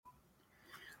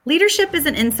Leadership is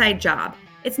an inside job.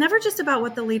 It's never just about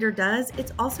what the leader does,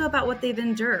 it's also about what they've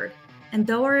endured. And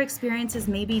though our experiences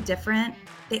may be different,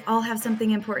 they all have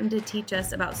something important to teach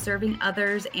us about serving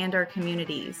others and our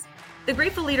communities. The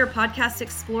Grateful Leader podcast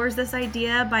explores this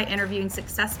idea by interviewing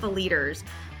successful leaders.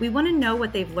 We want to know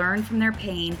what they've learned from their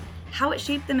pain, how it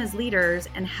shaped them as leaders,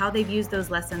 and how they've used those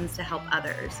lessons to help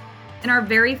others. In our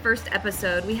very first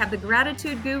episode, we have the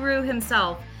gratitude guru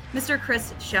himself, Mr.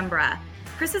 Chris Schembra.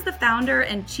 Chris is the founder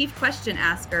and chief question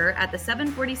asker at the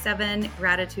 747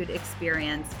 Gratitude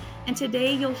Experience. And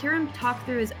today you'll hear him talk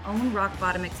through his own rock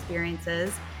bottom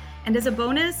experiences. And as a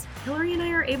bonus, Hillary and I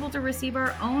are able to receive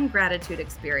our own gratitude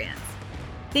experience.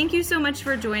 Thank you so much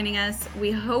for joining us.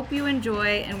 We hope you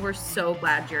enjoy, and we're so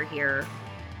glad you're here.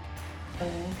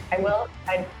 I will.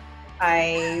 I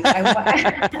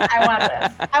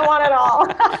want it all.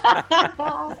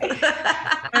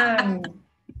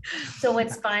 So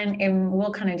what's fun, and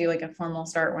we'll kind of do like a formal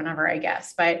start whenever, I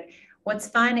guess, but what's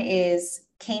fun is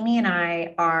Kami and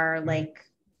I are like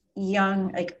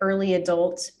young, like early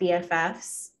adult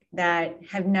BFFs that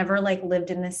have never like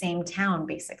lived in the same town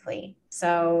basically.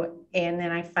 So, and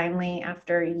then I finally,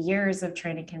 after years of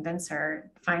trying to convince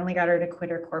her, finally got her to quit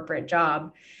her corporate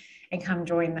job and come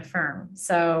join the firm.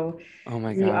 So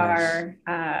we are,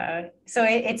 so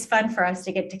it's fun for us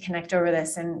to get to connect over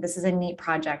this. And this is a neat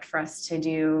project for us to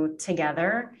do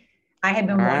together. I had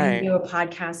been wanting to do a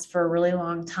podcast for a really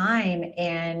long time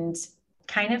and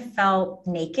kind of felt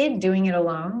naked doing it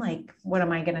alone. Like, what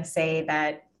am I going to say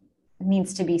that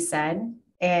needs to be said?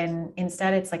 And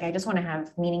instead it's like, I just want to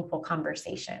have meaningful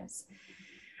conversations.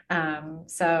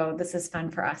 So this is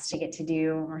fun for us to get to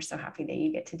do. And we're so happy that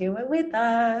you get to do it with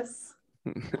us.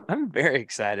 I'm very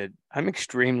excited. I'm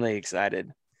extremely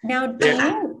excited. Now,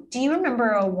 do you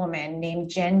remember a woman named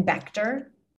Jen Bechter?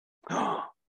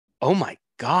 Oh my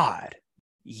God.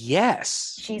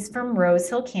 Yes. She's from Rose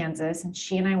Hill, Kansas, and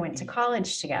she and I went to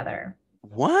college together.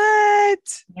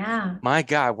 What? Yeah. My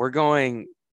God, we're going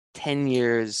 10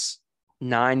 years,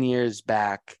 9 years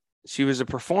back. She was a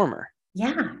performer.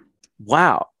 Yeah.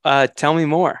 Wow. Tell me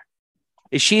more.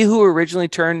 Is she who originally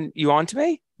turned you on to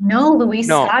me? No, Louise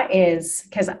Scott is,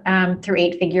 because through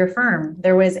 8-Figure Firm,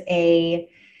 there was a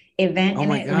event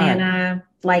in Atlanta,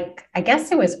 like I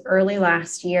guess it was early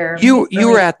last year. You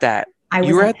were at that.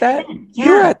 You were at that? Yeah.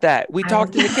 You were at that. We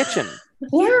talked in the kitchen.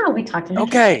 Yeah, we talked in the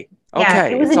kitchen. Okay. Yeah,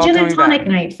 it was a gin and tonic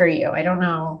night for you. I don't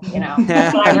know,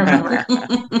 that's what I remember.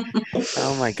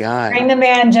 Oh my God. Bring the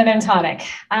man gin and tonic.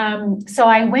 So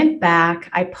I went back,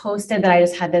 I posted that I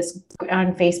just had this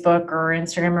on Facebook or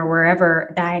Instagram or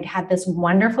wherever, that I'd had this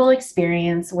wonderful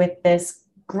experience with this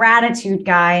gratitude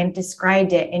guy and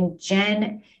described it. And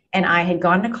Jen and I had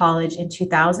gone to college in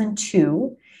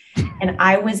 2002 and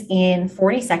I was in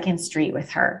 42nd Street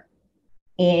with her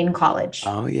in college.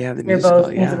 Oh yeah. We were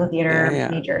both musical theater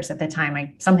majors at the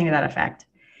time, something to that effect.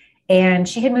 And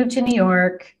she had moved to New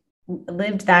York,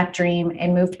 lived that dream,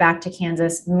 and moved back to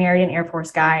Kansas, married an Air Force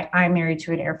guy. I'm married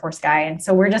to an Air Force guy. And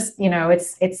so we're just,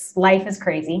 it's life is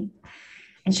crazy.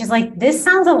 And she's like, this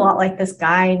sounds a lot like this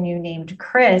guy I knew named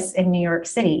Chris in New York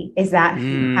City. Is that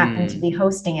who happened to be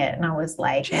hosting it? And I was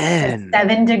like, Jen.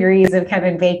 7 degrees of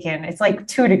Kevin Bacon. It's like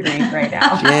 2 degrees right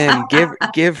now. Jen,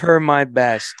 give her my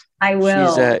best. I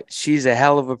will. She's a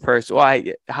hell of a person. Well,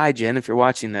 hi, Jen, if you're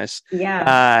watching this.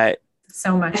 Yeah.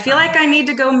 So much. I feel like I need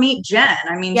to go meet Jen.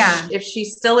 I mean, if she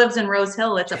still lives in Rose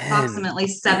Hill, it's approximately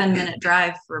 7-minute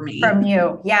drive for me. From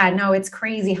you. Yeah, no, it's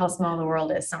crazy how small the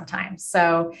world is sometimes.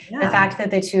 So the fact that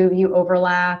the two of you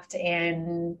overlapped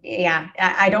and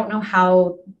I don't know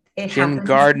how it happened.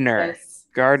 Jen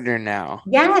Gardner now.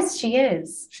 Yes, she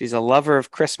is. She's a lover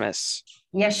of Christmas.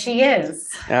 Yes, she is.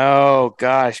 Oh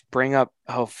gosh, bring up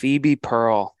Phoebe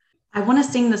Pearl. I want to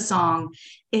sing the song.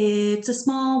 It's a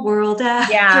small world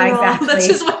after exactly. all. That's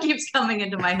just what keeps coming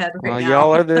into my head right now.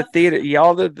 Y'all are the theater.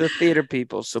 Y'all are the theater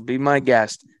people. So be my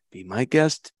guest. Be my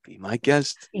guest. Be my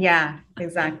guest. Yeah,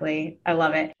 exactly. I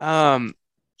love it.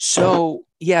 So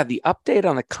the update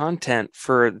on the content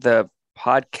for the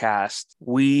podcast.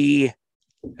 We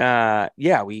had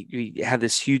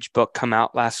this huge book come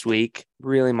out last week.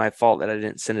 Really my fault that I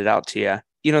didn't send it out to you.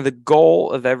 The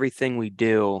goal of everything we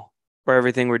do, or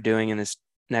everything we're doing in this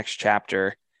next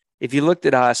chapter, if you looked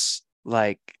at us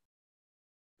like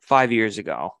 5 years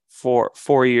ago, 4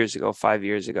 years ago, 5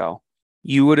 years ago,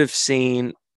 you would have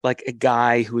seen like a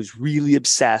guy who was really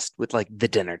obsessed with like the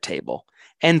dinner table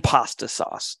and pasta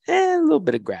sauce and a little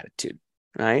bit of gratitude,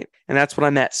 right? And that's when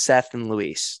I met Seth and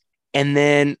Luis. And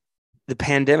then the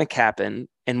pandemic happened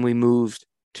and we moved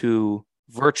to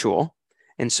virtual.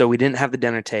 And so we didn't have the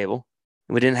dinner table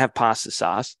and we didn't have pasta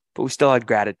sauce, but we still had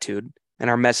gratitude and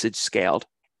our message scaled.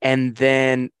 And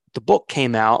then the book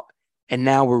came out, and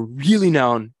now we're really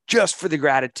known just for the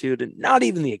gratitude and not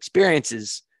even the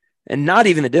experiences and not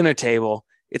even the dinner table.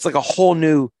 It's like a whole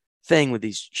new thing with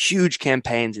these huge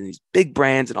campaigns and these big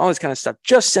brands and all this kind of stuff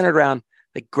just centered around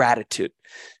like gratitude.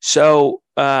 So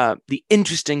the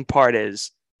interesting part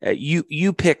is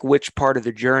you pick which part of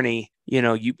the journey,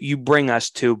 you bring us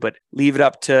to, but leave it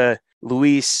up to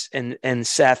Luis and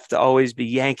Seth to always be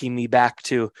yanking me back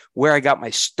to where I got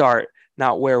my start,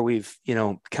 not where we've,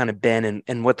 kind of been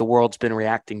and what the world's been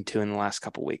reacting to in the last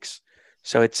couple of weeks.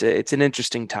 So it's an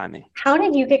interesting timing. How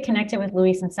did you get connected with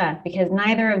Luis and Seth? Because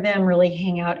neither of them really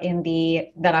hang out in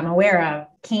that I'm aware of,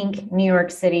 kink, New York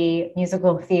City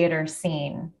musical theater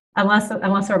scene. Unless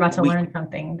we're about to learn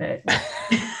something that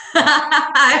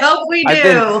I hope we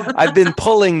do. I've been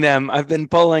pulling them. Like,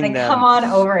 come on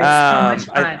over. It's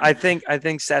so much fun. I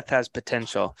think Seth has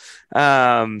potential.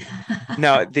 No,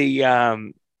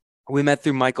 we met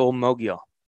through Michael Mogiel.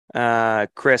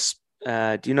 Crisp.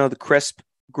 Do you know the Crisp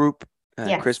group?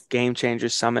 Yes. Crisp Game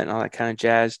Changers Summit and all that kind of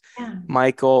jazz. Yeah.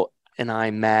 Michael and I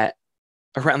met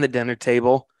around the dinner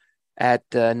table at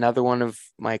another one of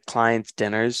my clients'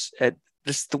 dinners. At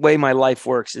just the way my life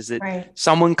works is that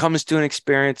someone comes to an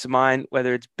experience of mine,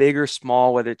 whether it's big or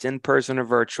small, whether it's in person or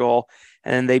virtual,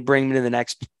 and then they bring me to the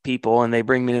next people and they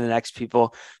bring me to the next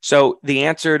people. So the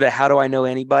answer to how do I know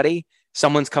anybody?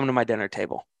 Someone's come to my dinner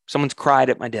table. Someone's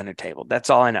cried at my dinner table. That's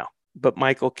all I know. But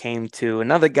Michael came to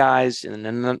another guy's, and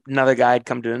then another guy had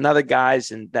come to another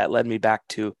guy's, and that led me back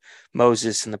to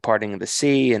Moses and the parting of the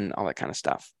sea and all that kind of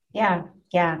stuff. Yeah.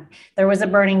 There was a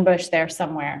burning bush there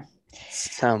somewhere.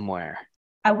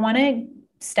 I want to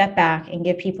step back and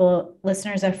give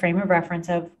listeners a frame of reference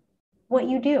of what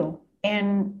you do.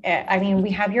 And I mean,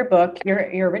 we have your book,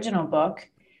 your original book,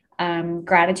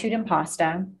 Gratitude and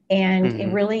Pasta. And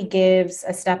it really gives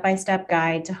a step-by-step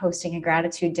guide to hosting a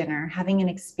gratitude dinner, having an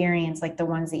experience like the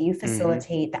ones that you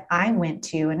facilitate that I went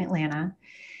to in Atlanta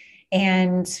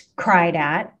and cried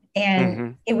at.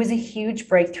 And it was a huge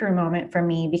breakthrough moment for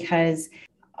me because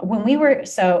when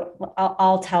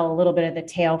I'll tell a little bit of the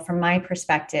tale from my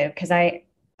perspective, because I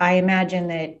imagine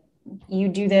that you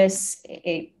do this.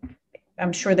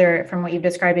 I'm sure from what you've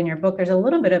described in your book, there's a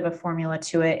little bit of a formula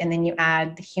to it. And then you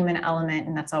add the human element,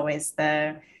 and that's always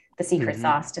the secret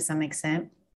sauce to some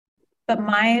extent. But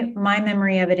my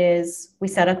memory of it is we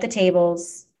set up the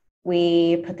tables,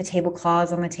 we put the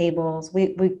tablecloths on the tables,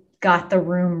 we got the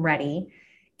room ready,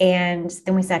 and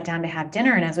then we sat down to have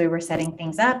dinner. And as we were setting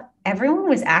things up, everyone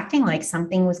was acting like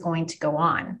something was going to go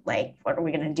on. Like, what are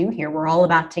we going to do here? We're all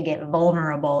about to get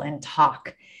vulnerable and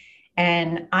talk.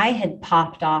 And I had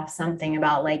popped off something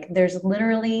about like, there's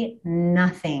literally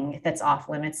nothing that's off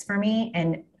limits for me.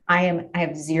 And I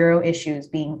have zero issues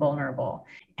being vulnerable.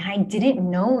 And I didn't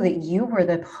know that you were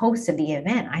the host of the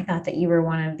event. I thought that you were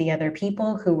one of the other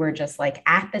people who were just like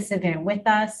at this event with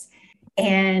us.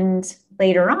 And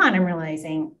later on, I'm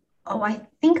realizing, I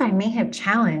think I may have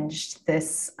challenged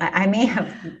this. I may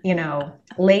have,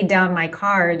 laid down my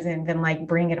cards and then like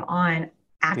bring it on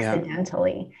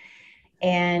accidentally. Yeah.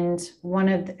 And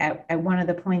at one of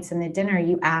the points in the dinner,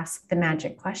 you asked the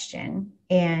magic question.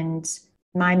 And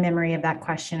my memory of that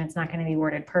question, it's not going to be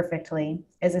worded perfectly,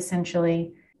 is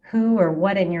essentially, who or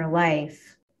what in your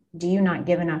life do you not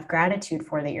give enough gratitude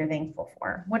for that you're thankful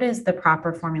for? What is the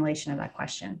proper formulation of that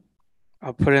question?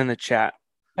 I'll put it in the chat.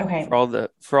 Okay.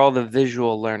 For all the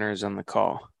visual learners on the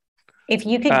call. If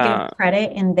you could give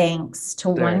credit and thanks to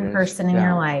one person in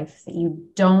your life that you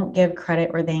don't give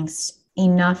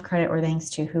enough credit or thanks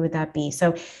to, who would that be?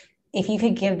 So if you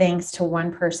could give thanks to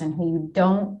one person who you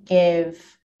don't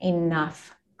give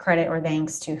enough credit or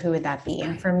thanks to, who would that be?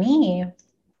 And for me,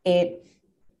 it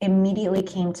immediately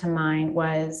came to mind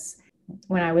was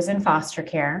when I was in foster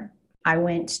care, I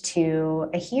went to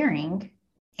a hearing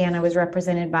and I was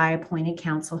represented by appointed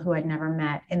counsel who I'd never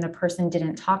met. And the person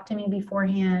didn't talk to me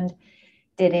beforehand,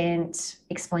 didn't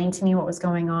explain to me what was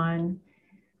going on.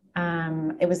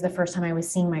 It was the first time I was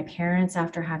seeing my parents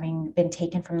after having been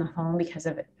taken from the home because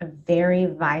of a very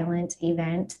violent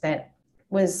event that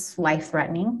was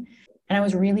life-threatening. And I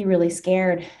was really, really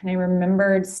scared. And I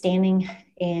remembered standing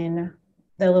in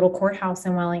the little courthouse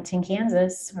in Wellington,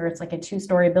 Kansas, where it's like a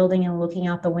 2-story building, and looking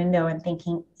out the window and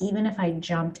thinking, even if I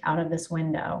jumped out of this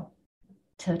window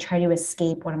to try to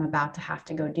escape what I'm about to have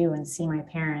to go do and see my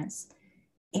parents,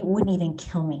 it wouldn't even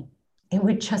kill me. It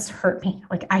would just hurt me.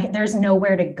 Like there's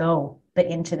nowhere to go but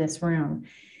into this room.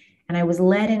 And I was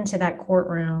led into that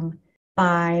courtroom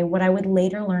by what I would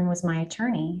later learn was my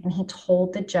attorney. And he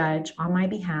told the judge on my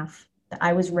behalf that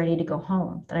I was ready to go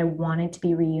home, that I wanted to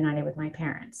be reunited with my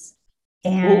parents.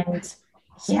 And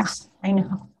Yeah, I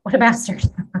know. What a bastard.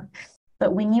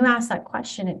 But when you asked that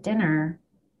question at dinner,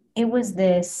 it was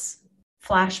this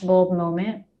flashbulb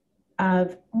moment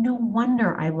of no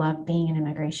wonder I love being an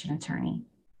immigration attorney.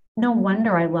 No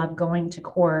wonder I love going to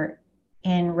court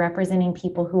and representing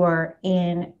people who are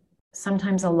in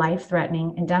sometimes a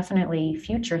life-threatening and definitely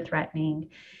future-threatening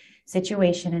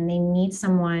situation, and they need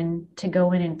someone to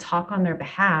go in and talk on their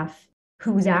behalf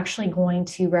who's actually going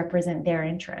to represent their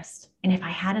interest. And if I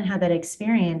hadn't had that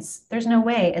experience, there's no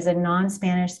way, as a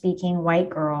non-Spanish speaking white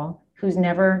girl who's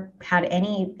never had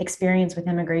any experience with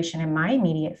immigration in my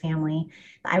immediate family,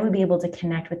 I would be able to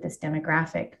connect with this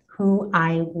demographic who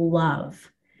I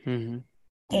love. Mm-hmm.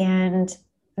 And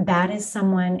that is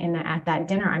someone at that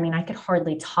dinner. I mean, I could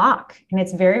hardly talk, and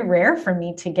it's very rare for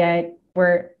me to get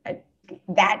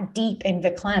that deep and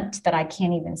verklempt that I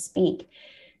can't even speak.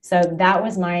 So that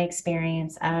was my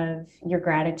experience of your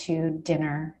gratitude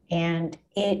dinner, and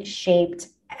it shaped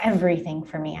everything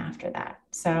for me after that.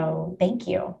 So thank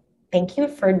you. Thank you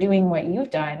for doing what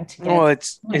you've done to get. Well,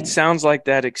 it sounds like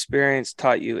that experience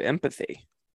taught you empathy,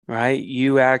 right?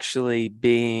 You actually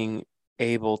being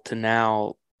able to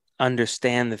now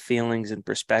understand the feelings and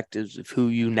perspectives of who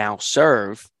you now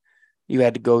serve. You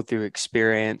had to go through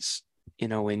experience,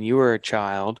 when you were a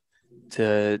child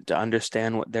to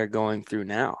understand what they're going through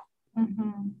now.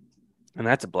 Mm-hmm. And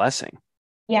that's a blessing.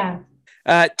 Yeah.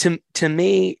 To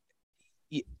me,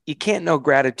 you can't know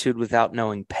gratitude without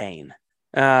knowing pain.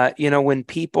 When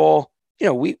people,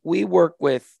 we work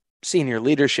with senior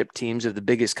leadership teams of the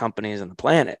biggest companies on the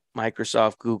planet,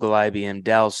 Microsoft, Google, IBM,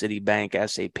 Dell, Citibank,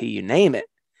 SAP, you name it.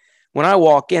 When I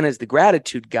walk in as the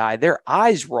gratitude guy, their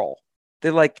eyes roll.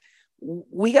 They're like,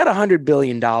 we got $100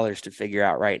 billion to figure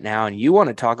out right now, and you want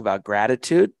to talk about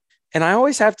gratitude? And I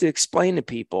always have to explain to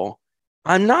people,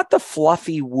 I'm not the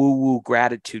fluffy woo-woo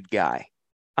gratitude guy.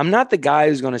 I'm not the guy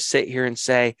who's going to sit here and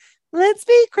say, let's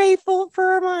be grateful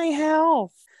for my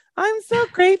health. I'm so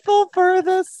grateful for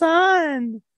the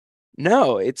sun.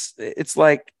 No, it's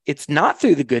like, it's not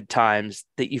through the good times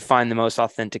that you find the most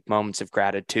authentic moments of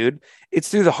gratitude. It's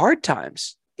through the hard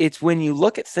times. It's when you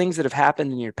look at things that have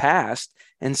happened in your past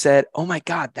and said, oh my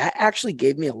God, that actually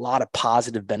gave me a lot of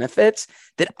positive benefits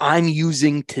that I'm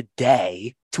using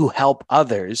today to help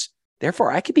others.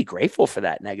 Therefore, I could be grateful for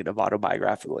that negative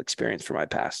autobiographical experience from my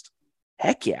past.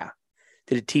 Heck yeah.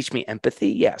 Did it teach me empathy?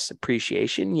 Yes.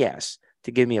 Appreciation? Yes.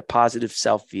 To give me a positive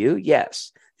self-view?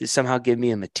 Yes. Did it somehow give me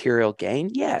a material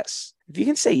gain? Yes. If you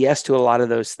can say yes to a lot of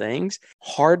those things,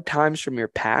 hard times from your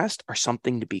past are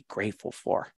something to be grateful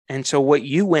for. And so what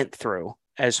you went through,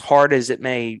 as hard as it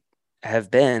may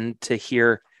have been to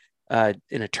hear an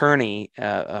attorney,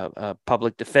 a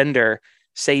public defender,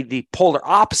 say the polar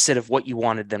opposite of what you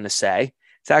wanted them to say,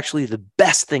 it's actually the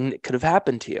best thing that could have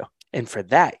happened to you. And for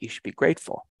that, you should be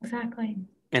grateful. Exactly.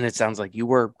 And it sounds like you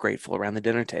were grateful around the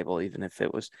dinner table, even if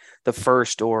it was the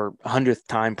first or 100th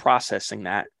time processing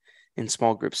that in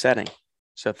small group setting.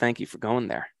 So thank you for going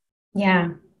there. Yeah,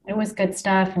 it was good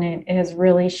stuff. And it has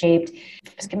really shaped,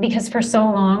 because for so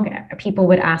long, people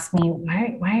would ask me,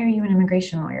 why are you an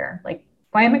immigration lawyer? Like,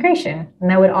 why immigration? And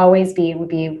that would always be,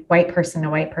 white person to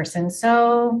white person.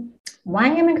 So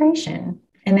why immigration?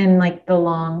 And then like the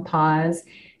long pause,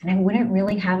 and I wouldn't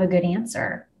really have a good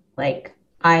answer. Like,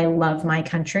 I love my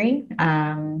country.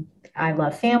 I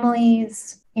love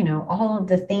families, all of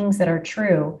the things that are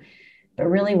true. But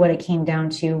really what it came down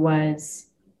to was,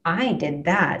 I did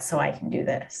that so I can do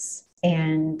this.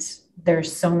 And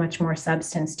there's so much more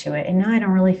substance to it. And now I don't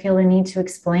really feel the need to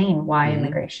explain why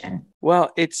immigration.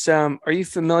 Well, it's, are you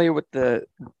familiar with the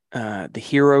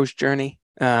hero's journey?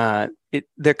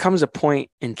 There comes a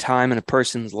point in time in a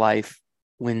person's life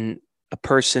when a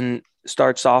person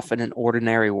starts off in an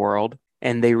ordinary world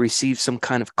and they receive some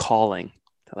kind of calling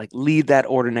to like leave that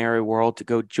ordinary world to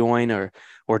go join or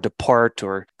depart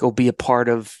or go be a part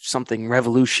of something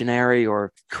revolutionary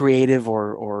or creative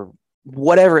or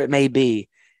whatever it may be.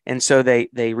 And so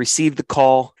they receive the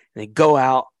call and they go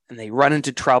out and they run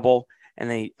into trouble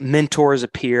and mentors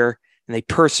appear and they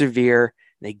persevere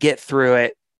and they get through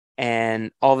it.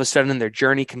 And all of a sudden their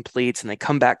journey completes and they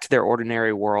come back to their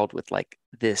ordinary world with like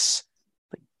this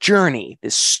journey,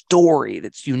 this story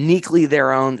that's uniquely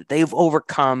their own, that they've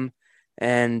overcome,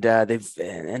 and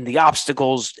the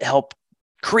obstacles help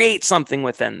create something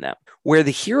within them. Where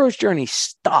the hero's journey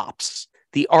stops,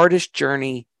 the artist's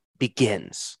journey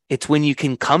begins. It's when you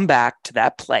can come back to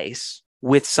that place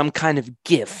with some kind of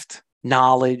gift,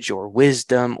 knowledge or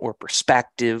wisdom or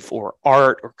perspective or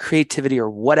art or creativity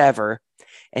or whatever,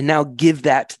 and now give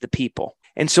that to the people.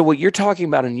 And so what you're talking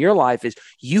about in your life is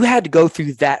you had to go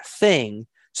through that thing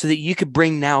so that you could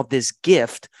bring now this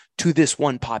gift to this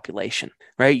one population,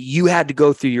 right? You had to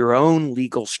go through your own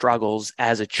legal struggles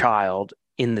as a child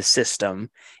in the system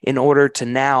in order to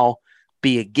now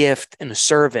be a gift and a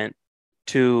servant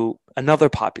to another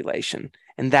population.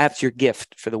 And that's your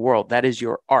gift for the world. That is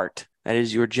your art. That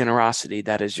is your generosity.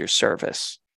 That is your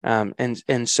service.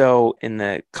 And so in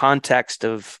the context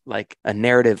of like a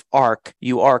narrative arc,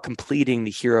 you are completing the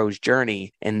hero's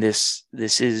journey. And this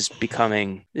is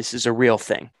a real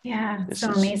thing. Yeah, This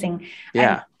so is amazing.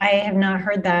 Yeah. I have not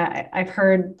heard that. I've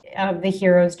heard of the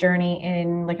hero's journey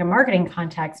in like a marketing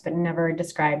context, but never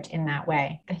described in that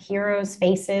way. The hero's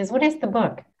faces. What is the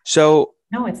book? So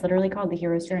No, it's literally called The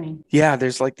Hero's Journey. yeah,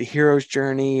 there's like the hero's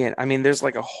journey. And I mean, there's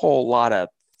like a whole lot of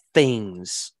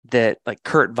things that like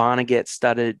Kurt Vonnegut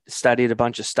studied a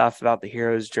bunch of stuff about the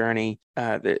hero's journey.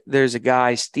 There's a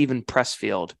guy, Stephen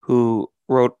Pressfield, who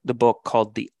wrote the book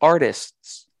called The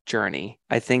Artist's Journey.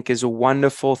 I think is a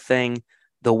wonderful thing.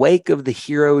 The wake of the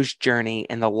hero's journey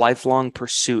and the lifelong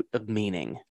pursuit of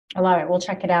meaning. I love it. We'll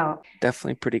check it out.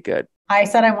 Definitely pretty good. I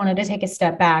said I wanted to take a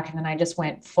step back, and then I just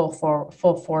went full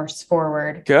force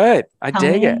forward. Good. I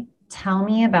dig it. Tell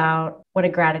me about what a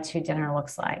gratitude dinner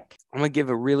looks like. I'm going to give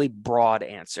a really broad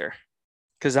answer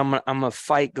because I'm gonna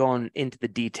fight going into the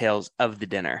details of the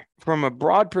dinner. From a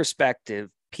broad perspective,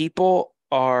 people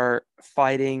are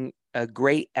fighting a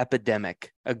great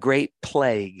epidemic, a great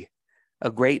plague, a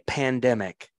great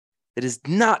pandemic that is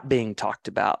not being talked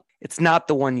about. It's not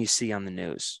the one you see on the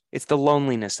news. It's the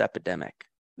loneliness epidemic.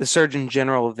 The Surgeon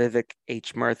General, Vivek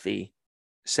H. Murthy,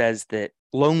 says that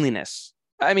loneliness,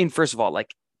 I mean, first of all,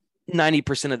 like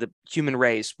 90% of the human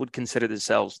race would consider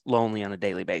themselves lonely on a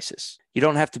daily basis. You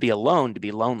don't have to be alone to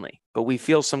be lonely, but we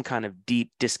feel some kind of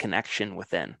deep disconnection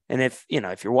within. And if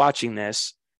you're watching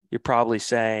this, you're probably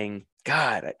saying,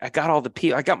 God, I got all the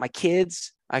people, I got my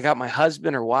kids, I got my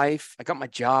husband or wife, I got my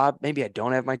job. Maybe I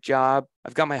don't have my job.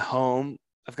 I've got my home.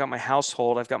 I've got my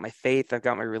household. I've got my faith. I've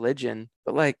got my religion.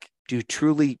 But like, do you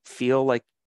truly feel like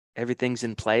everything's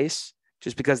in place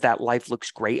just because that life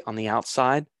looks great on the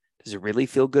outside? Does it really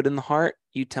feel good in the heart?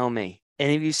 You tell me.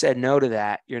 Any of you said no to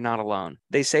that, you're not alone.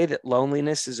 They say that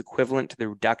loneliness is equivalent to the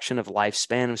reduction of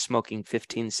lifespan of smoking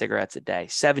 15 cigarettes a day,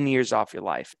 7 years off your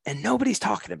life. And nobody's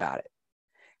talking about it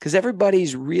because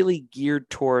everybody's really geared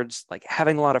towards like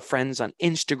having a lot of friends on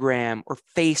Instagram or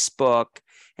Facebook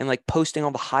and like posting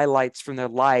all the highlights from their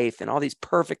life and all these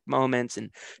perfect moments and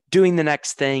doing the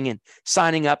next thing and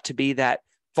signing up to be that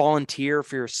volunteer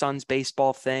for your son's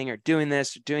baseball thing or doing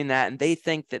this or doing that. And they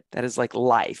think that that is like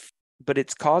life, but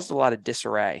it's caused a lot of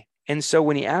disarray. And so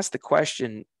when you ask the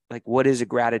question, like, what is a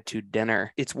gratitude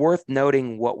dinner? It's worth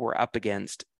noting what we're up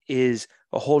against is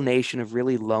a whole nation of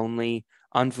really lonely,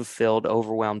 unfulfilled,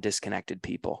 overwhelmed, disconnected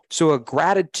people. So a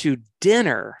gratitude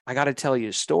dinner, I got to tell you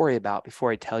a story about before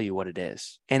I tell you what it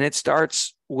is. And it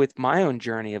starts with my own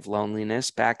journey of loneliness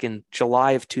back in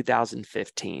July of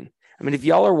 2015. I mean, if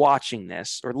y'all are watching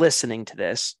this or listening to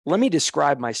this, let me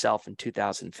describe myself in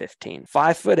 2015.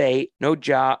 5'8", no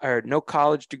job or no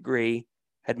college degree,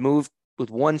 had moved with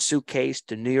one suitcase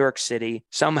to New York City,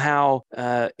 somehow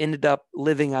ended up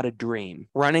living out a dream,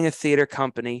 running a theater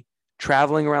company,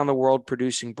 traveling around the world,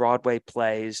 producing Broadway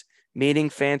plays, meeting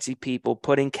fancy people,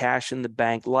 putting cash in the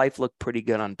bank. Life looked pretty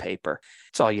good on paper.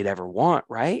 It's all you'd ever want,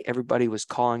 right? Everybody was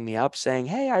calling me up saying,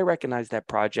 hey, I recognize that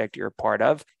project you're a part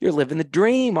of. You're living the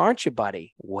dream, aren't you,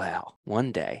 buddy? Well,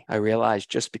 one day I realized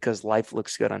just because life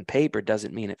looks good on paper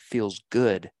doesn't mean it feels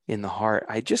good in the heart.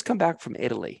 I had just come back from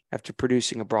Italy after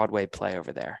producing a Broadway play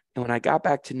over there. And when I got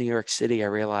back to New York City, I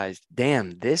realized,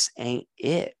 damn, this ain't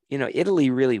it. Italy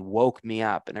really woke me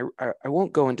up. And I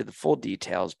won't go into the full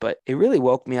details, but it really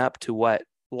woke me up to what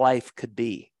life could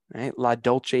be, right? La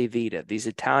dolce vita. These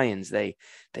Italians, they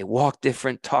walk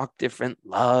different, talk different,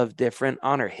 love different,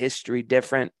 honor history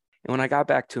different. And when I got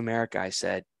back to America, I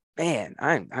said, man,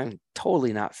 I'm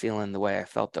totally not feeling the way I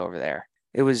felt over there.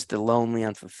 It was the lonely,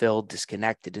 unfulfilled,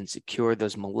 disconnected, insecure,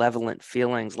 those malevolent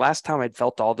feelings. Last time I'd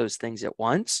felt all those things at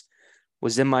once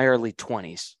was in my early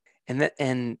 20s.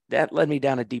 And that led me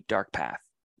down a deep, dark path.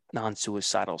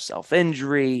 Non-suicidal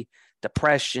self-injury,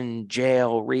 depression,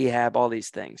 jail, rehab, all these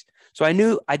things. So I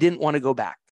knew I didn't want to go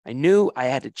back. I knew I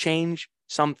had to change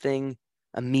something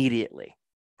immediately.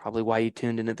 Probably why you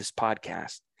tuned into this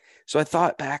podcast. So I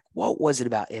thought back, what was it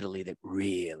about Italy that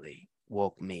really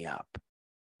woke me up?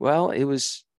 Well, it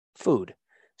was food.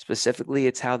 Specifically,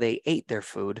 it's how they ate their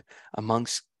food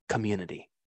amongst community.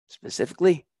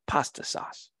 Specifically, pasta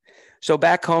sauce. So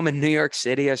back home in New York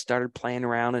City, I started playing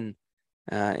around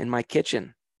in my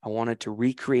kitchen. I wanted to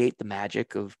recreate the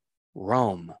magic of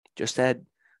Rome, just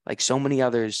like so many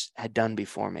others had done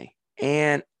before me.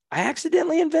 And I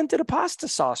accidentally invented a pasta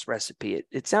sauce recipe.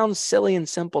 It sounds silly and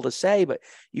simple to say, but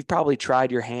you've probably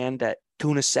tried your hand at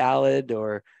tuna salad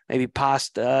or maybe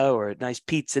pasta or a nice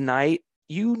pizza night.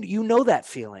 You know that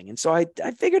feeling. And so I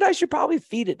figured I should probably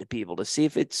feed it to people to see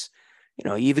if it's,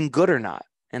 even good or not.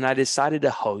 And I decided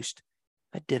to host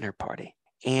a dinner party.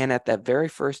 And at that very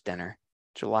first dinner,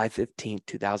 July 15th,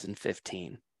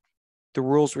 2015, the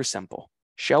rules were simple.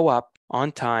 Show up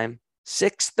on time,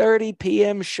 6:30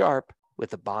 p.m. sharp,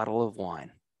 with a bottle of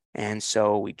wine. And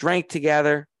so we drank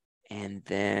together, and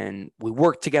then we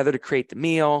worked together to create the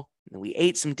meal. And we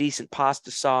ate some decent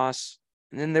pasta sauce.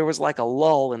 And then there was like a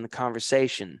lull in the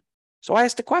conversation. So I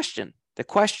asked a question. The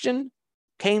question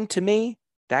came to me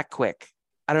that quick.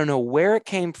 I don't know where it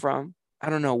came from. I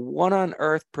don't know what on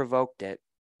earth provoked it.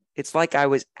 It's like I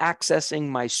was accessing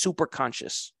my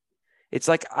superconscious. It's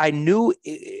like I knew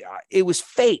it was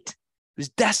fate. It was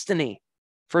destiny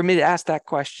for me to ask that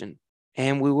question.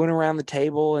 And we went around the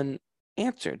table and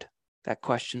answered that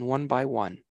question one by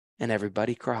one. And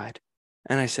everybody cried.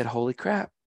 And I said, holy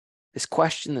crap, this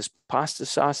question, this pasta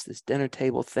sauce, this dinner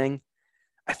table thing,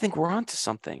 I think we're onto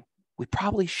something. We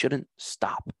probably shouldn't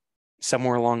stop.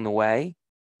 Somewhere along the way,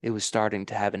 it was starting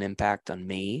to have an impact on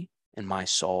me and my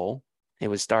soul. It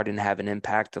was starting to have an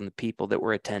impact on the people that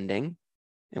were attending.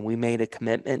 And we made a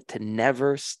commitment to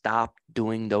never stop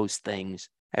doing those things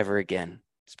ever again.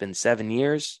 It's been 7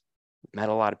 years. We've met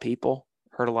a lot of people,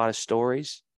 heard a lot of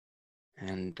stories,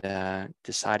 and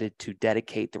decided to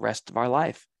dedicate the rest of our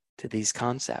life to these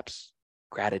concepts.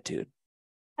 Gratitude.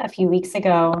 A few weeks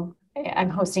ago,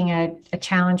 I'm hosting a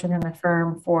challenge within the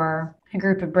firm for a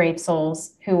group of brave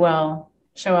souls who will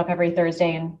show up every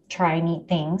Thursday and try neat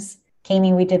things.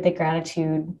 Kami, we did the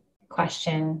gratitude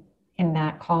question in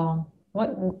that call.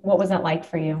 What was that like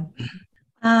for you?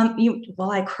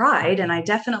 I cried, and I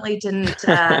definitely didn't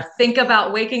think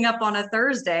about waking up on a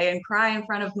Thursday and cry in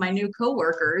front of my new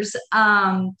coworkers.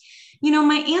 My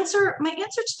answer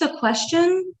to the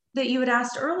question that you had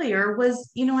asked earlier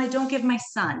was, I don't give my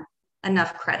son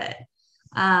enough credit.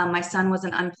 My son was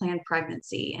an unplanned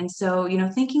pregnancy. And so,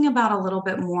 thinking about a little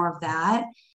bit more of that,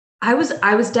 I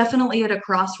was definitely at a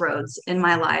crossroads in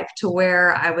my life to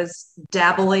where I was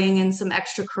dabbling in some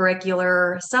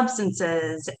extracurricular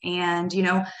substances. And,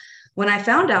 when I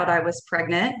found out I was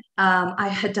pregnant, I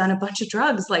had done a bunch of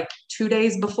drugs like 2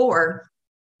 days before.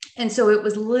 And so it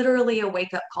was literally a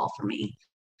wake-up call for me.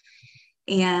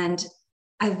 And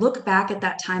I look back at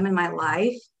that time in my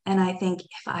life and I think,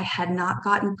 if I had not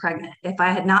gotten pregnant, if I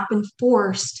had not been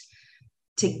forced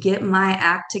to get my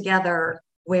act together,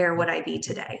 where would I be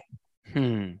today?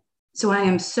 So I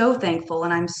am so thankful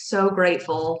and I'm so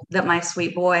grateful that my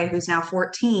sweet boy, who's now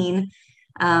 14,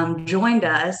 joined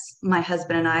us. My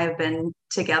husband and I have been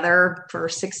together for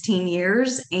 16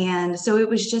 years. And so it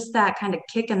was just that kind of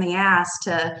kick in the ass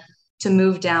to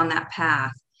move down that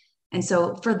path. And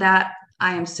so for that,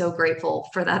 I am so grateful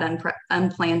for that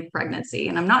unplanned pregnancy.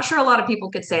 And I'm not sure a lot of people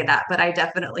could say that, but I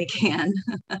definitely can.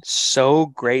 So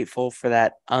grateful for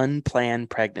that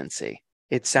unplanned pregnancy.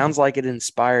 It sounds like it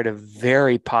inspired a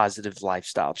very positive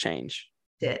lifestyle change.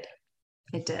 It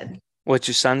did. What's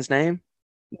your son's name?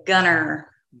 Gunner.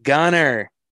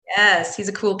 Yes, he's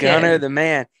a cool kid. Gunner, the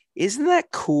man. Isn't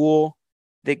that cool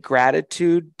that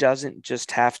gratitude doesn't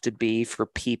just have to be for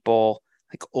people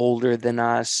like older than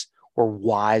us or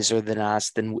wiser than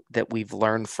us that we've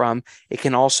learned from? It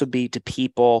can also be to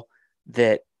people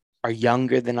that are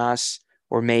younger than us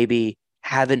or maybe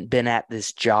haven't been at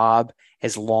this job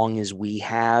as long as we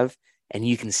have, and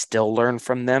you can still learn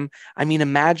from them. I mean,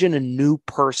 imagine a new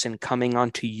person coming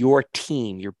onto your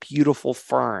team, your beautiful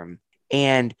firm,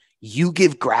 and you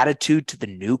give gratitude to the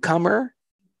newcomer.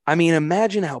 I mean,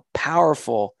 imagine how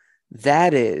powerful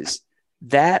that is.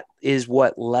 That is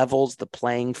what levels the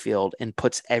playing field and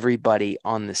puts everybody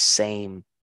on the same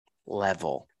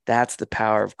level. That's the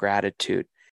power of gratitude.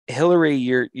 Hillary,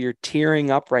 you're tearing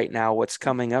up right now. What's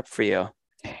coming up for you?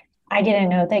 I didn't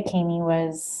know that Kami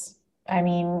was,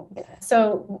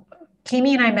 so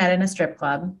Kami and I met in a strip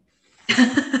club.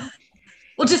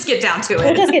 We'll just get down to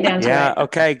it. Yeah.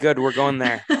 Okay, good. We're going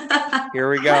there. Here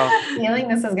we go. I have a feeling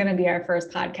this is going to be our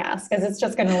first podcast because it's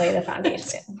just going to lay the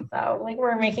foundation. So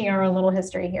we're making our own little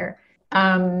history here.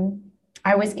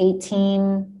 I was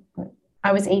 18.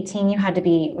 You had to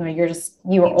be, you were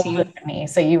 18. Older than me.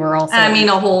 So you were also, a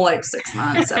whole 6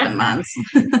 months, 7 months.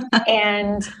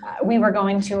 And we were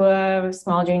going to a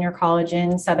small junior college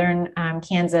in southern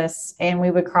Kansas, and we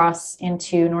would cross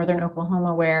into northern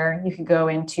Oklahoma where you could go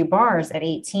into bars at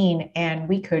 18 and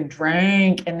we could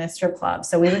drink in this strip club.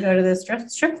 So we would go to this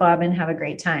strip club and have a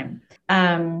great time.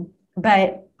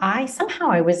 But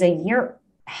I was a year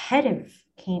ahead of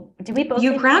Did we both?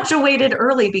 You graduated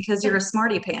early because you're a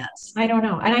smarty pants. I don't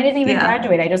know. And I didn't even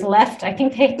graduate. I just left. I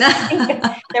think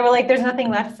they were like, there's nothing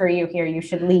left for you here. You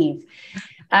should leave.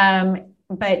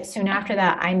 But soon after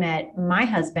that, I met my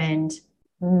husband,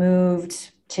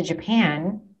 moved to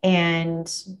Japan,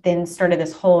 and then started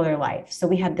this whole other life. So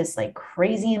we had this like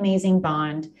crazy, amazing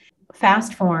bond,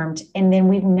 fast formed. And then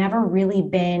we've never really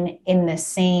been in the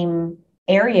same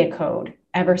area code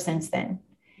ever since then.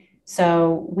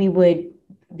 So we would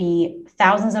be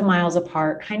thousands of miles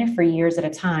apart, kind of for years at a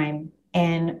time.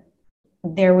 And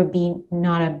there would be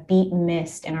not a beat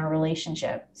missed in our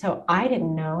relationship. So I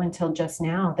didn't know until just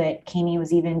now that Kami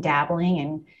was even dabbling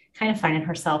and kind of finding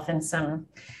herself in some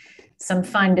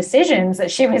fun decisions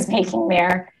that she was making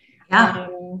there. Yeah.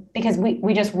 Because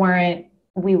we just weren't,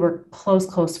 we were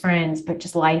close friends, but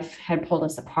just life had pulled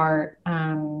us apart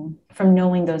from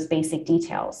knowing those basic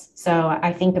details. So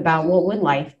I think about what would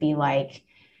life be like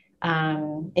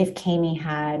if Kami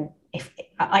had,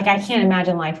 I can't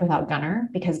imagine life without Gunnar,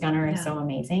 because Gunnar is so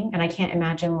amazing. And I can't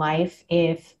imagine life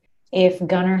if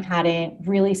Gunnar hadn't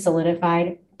really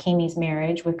solidified Kami's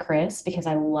marriage with Chris, because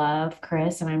I love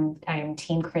Chris and I'm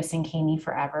team Chris and Kami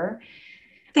forever.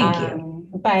 Thank you.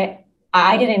 But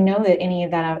I didn't know that any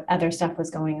of that other stuff was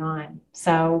going on.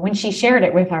 So when she shared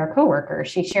it with our coworker,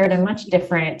 she shared a much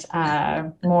different,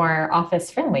 more office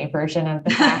friendly version of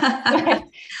the fact.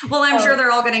 Well, I'm sure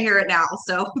they're all going to hear it now.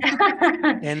 So,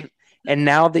 and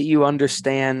now that you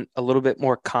understand a little bit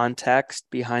more context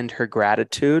behind her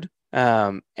gratitude,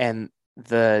 and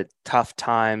the tough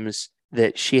times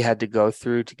that she had to go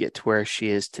through to get to where she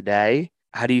is today,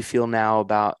 how do you feel now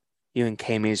about you and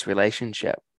Kami's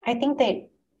relationship? I think that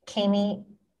Kami,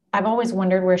 I've always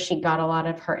wondered where she got a lot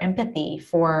of her empathy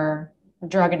for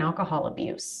drug and alcohol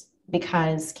abuse,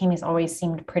 because Kami's always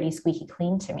seemed pretty squeaky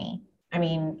clean to me. I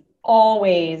mean,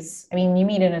 always. I mean, you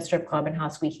meet in a strip club and how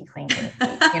squeaky clean can it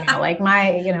be? Like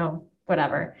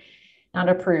whatever, not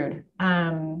a prude.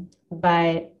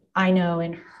 But I know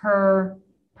in her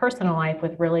personal life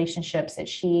with relationships that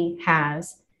she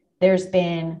has, there's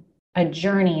been a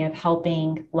journey of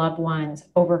helping loved ones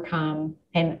overcome,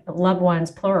 and loved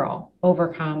ones plural,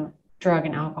 overcome drug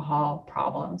and alcohol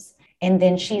problems. And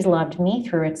then she's loved me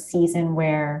through a season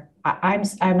where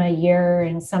I'm a year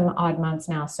and some odd months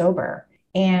now sober.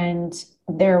 And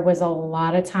there was a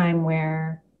lot of time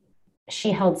where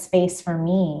she held space for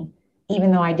me,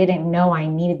 even though I didn't know I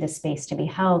needed the space to be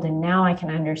held. And now I can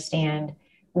understand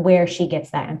where she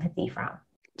gets that empathy from.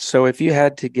 So if you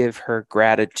had to give her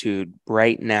gratitude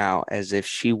right now, as if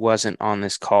she wasn't on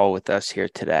this call with us here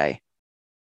today,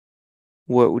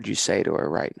 what would you say to her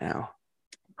right now?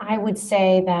 I would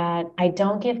say that I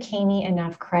don't give Kami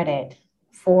enough credit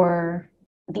for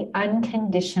the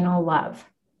unconditional love,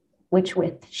 which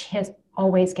she has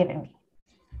always given me.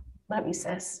 Love you,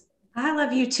 sis. I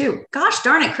love you too. Gosh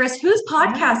darn it, Chris. Whose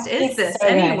podcast is this so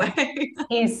anyway?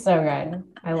 He's so good.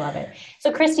 I love it.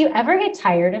 So, Chris, do you ever get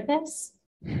tired of this?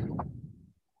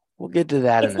 We'll get to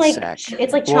that in a sec.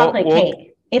 It's like chocolate cake.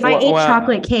 If I ate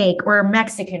chocolate cake or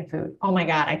Mexican food, oh my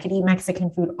God, I could eat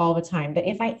Mexican food all the time. But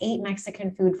if I ate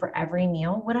Mexican food for every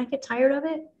meal, would I get tired of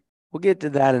it? We'll get to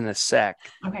that in a sec.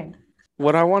 Okay.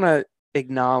 What I want to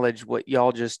acknowledge what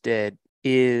y'all just did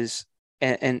is,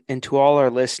 and to all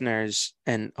our listeners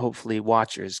and hopefully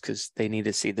watchers, because they need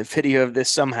to see the video of this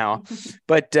somehow,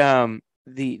 but the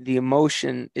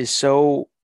emotion is so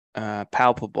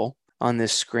palpable on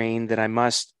this screen that I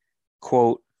must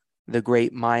quote the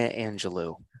great Maya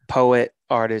Angelou, poet,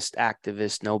 artist,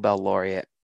 activist, Nobel laureate.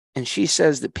 And she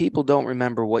says that people don't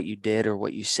remember what you did or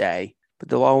what you say, but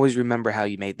they'll always remember how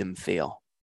you made them feel.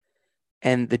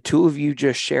 And the two of you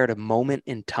just shared a moment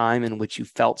in time in which you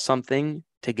felt something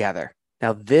together.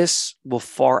 Now, this will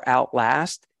far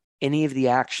outlast any of the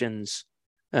actions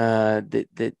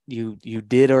that you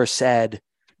did or said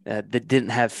that didn't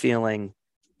have feeling,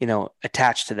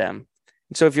 attached to them.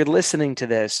 And so if you're listening to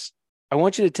this, I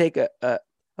want you to take a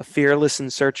fearless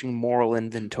and searching moral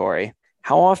inventory.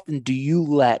 How often do you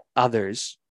let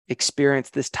others experience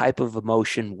this type of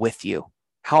emotion with you?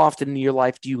 How often in your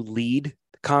life do you lead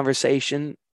the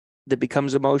conversation that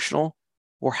becomes emotional?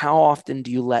 Or how often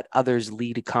do you let others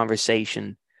lead a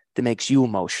conversation that makes you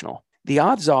emotional? The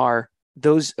odds are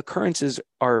those occurrences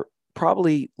are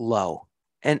probably low.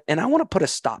 And I want to put a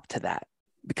stop to that,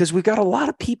 because we've got a lot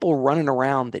of people running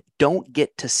around that don't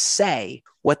get to say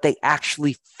what they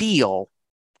actually feel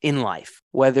in life,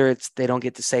 whether it's they don't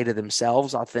get to say to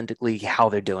themselves authentically how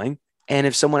they're doing. And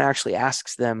if someone actually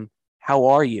asks them, how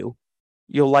are you?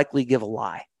 You'll likely give a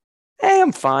lie. Hey,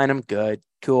 I'm fine. I'm good.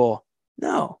 Cool.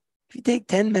 No, if you take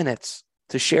 10 minutes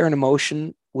to share an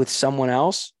emotion with someone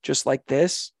else, just like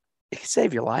this, it can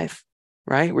save your life,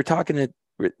 right?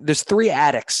 There's 3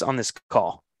 addicts on this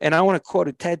call. And I want to quote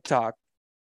a TED Talk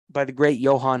by the great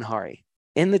Johann Hari.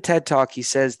 In the TED Talk, he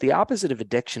says, the opposite of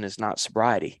addiction is not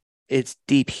sobriety. It's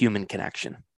deep human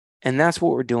connection. And that's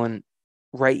what we're doing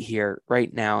right here,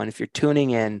 right now. And if you're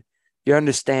tuning in, you're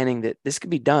understanding that this can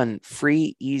be done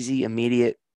free, easy,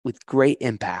 immediate, with great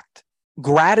impact.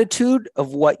 Gratitude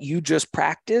of what you just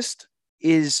practiced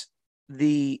is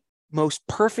the most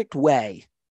perfect way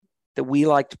that we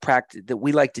like to practice, that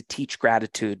we like to teach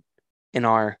gratitude in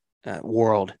our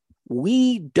world.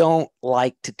 We don't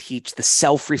like to teach the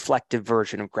self-reflective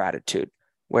version of gratitude,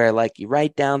 where like you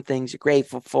write down things you're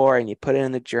grateful for and you put it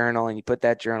in the journal and you put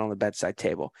that journal on the bedside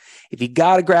table. If you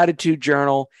got a gratitude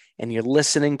journal and you're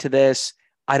listening to this,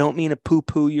 I don't mean to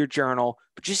poo-poo your journal,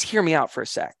 but just hear me out for a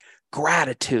sec.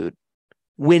 Gratitude,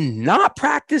 when not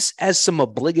practiced as some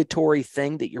obligatory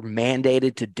thing that you're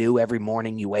mandated to do every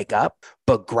morning you wake up,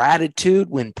 but gratitude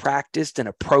when practiced in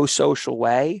a pro-social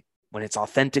way, when it's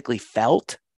authentically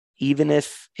felt, even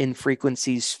if in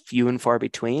frequencies few and far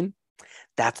between,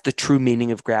 that's the true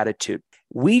meaning of gratitude.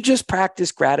 We just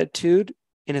practice gratitude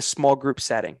in a small group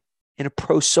setting, in a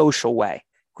pro-social way.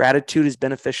 Gratitude is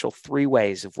beneficial 3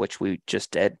 ways, of which we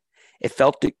just did. It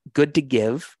felt good to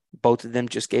give. Both of them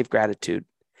just gave gratitude.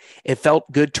 It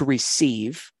felt good to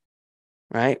receive,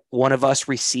 right? One of us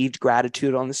received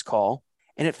gratitude on this call,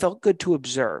 and it felt good to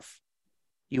observe.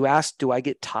 You asked, do I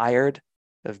get tired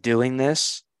of doing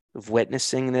this, of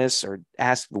witnessing this, or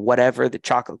ask whatever, the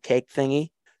chocolate cake thingy?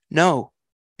 No,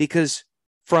 because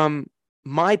from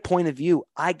my point of view,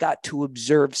 I got to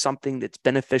observe something that's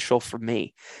beneficial for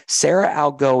me. Sarah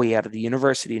Algoe out of the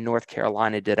University of North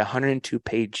Carolina did a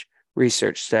 102-page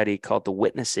research study called the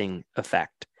witnessing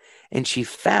effect. And she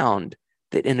found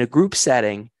that in a group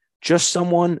setting, just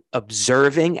someone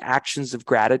observing actions of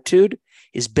gratitude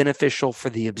is beneficial for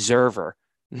the observer,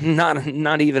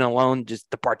 not even alone just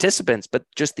the participants, but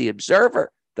just the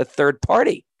observer, the third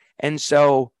party. And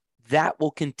so that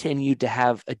will continue to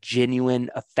have a genuine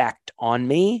effect on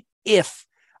me if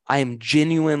I am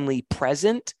genuinely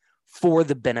present for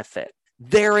the benefit.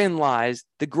 Therein lies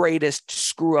the greatest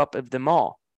screw up of them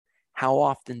all. How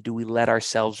often do we let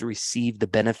ourselves receive the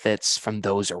benefits from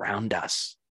those around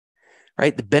us?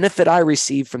 Right? The benefit I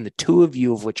receive from the 2 of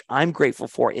you, of which I'm grateful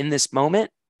for in this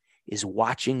moment, is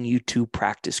watching you 2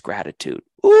 practice gratitude.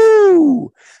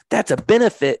 Ooh, that's a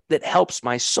benefit that helps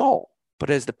my soul. But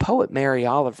as the poet Mary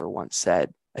Oliver once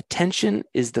said, attention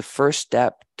is the first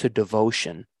step to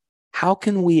devotion. How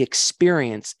can we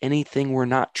experience anything we're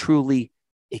not truly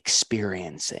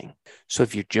experiencing? So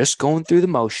if you're just going through the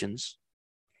motions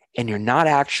and you're not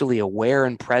actually aware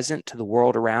and present to the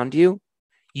world around you,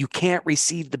 you can't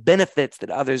receive the benefits that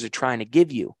others are trying to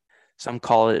give you. Some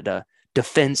call it a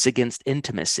defense against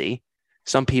intimacy.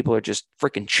 Some people are just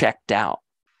freaking checked out.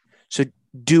 So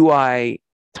do I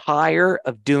tire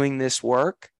of doing this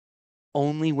work?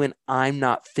 Only when I'm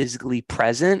not physically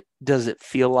present does it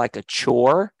feel like a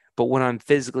chore. But when I'm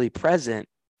physically present,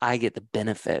 I get the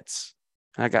benefits.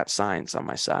 I got science on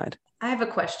my side. I have a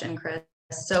question, Chris.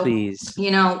 So, please,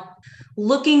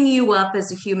 looking you up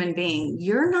as a human being,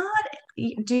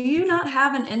 do you not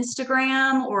have an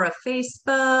Instagram or a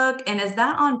Facebook? And is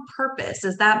that on purpose?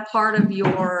 Is that part of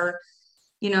your,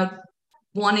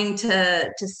 wanting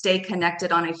to stay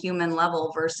connected on a human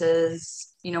level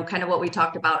versus, kind of what we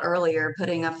talked about earlier,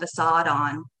 putting a facade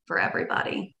on for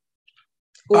everybody?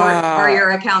 Or are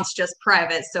your accounts just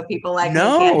private so people like me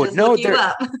can't just look you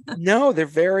up? No, they're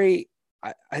very,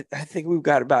 I think we've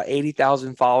got about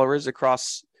 80,000 followers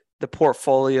across the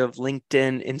portfolio of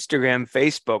LinkedIn, Instagram,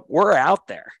 Facebook. We're out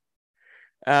there.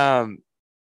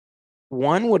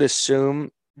 One would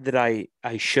assume that I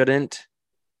shouldn't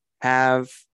have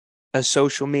a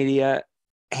social media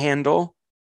handle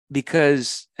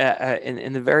because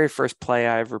in the very first play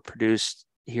I ever produced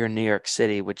here in New York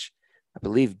City, which I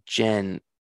believe Jen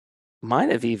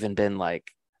might have even been like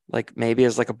maybe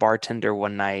as like a bartender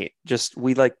one night, just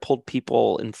we like pulled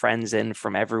people and friends in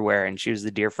from everywhere, and she was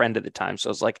the dear friend at the time. So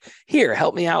I was like, here,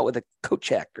 help me out with a coat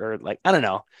check, or like, I don't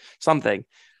know, something.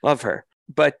 Love her.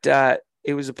 But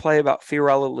it was a play about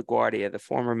Fiorello LaGuardia, the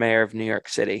former mayor of New York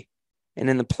City. And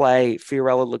in the play,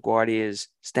 Fiorello LaGuardia is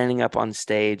standing up on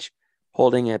stage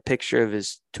holding a picture of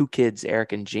his 2 kids,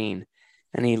 Eric and Jean.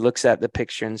 And he looks at the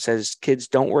picture and says, kids,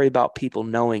 don't worry about people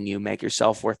knowing you. Make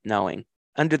yourself worth knowing.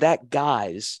 Under that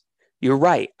guise, you're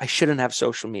right. I shouldn't have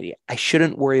social media. I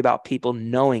shouldn't worry about people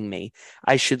knowing me.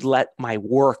 I should let my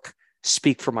work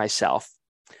speak for myself.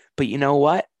 But you know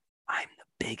what? I'm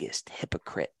the biggest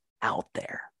hypocrite out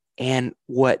there. And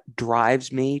what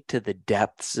drives me to the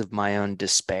depths of my own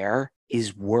despair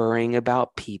is worrying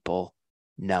about people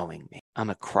knowing me. I'm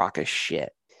a crock of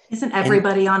shit. Isn't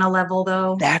everybody on a level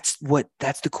though? That's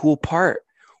the cool part.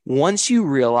 Once you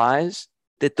realize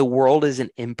that the world is an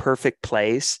imperfect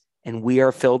place and we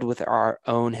are filled with our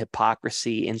own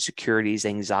hypocrisy, insecurities,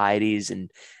 anxieties,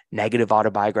 and negative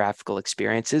autobiographical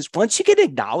experiences, once you can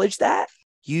acknowledge that,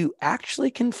 you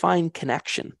actually can find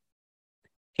connection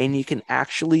and you can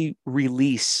actually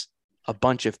release a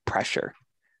bunch of pressure.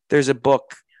 There's a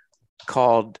book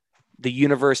called The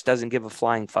Universe Doesn't Give a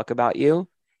Flying Fuck About You.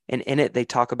 And in it, they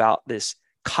talk about this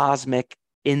cosmic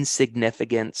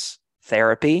insignificance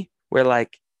therapy where,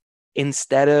 like,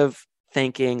 instead of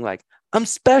thinking like, I'm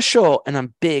special and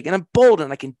I'm big and I'm bold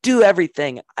and I can do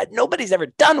everything, nobody's ever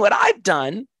done what I've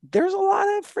done, there's a lot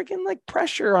of freaking like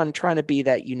pressure on trying to be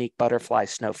that unique butterfly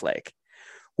snowflake.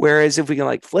 Whereas if we can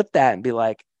like flip that and be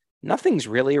like, nothing's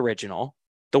really original.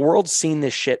 The world's seen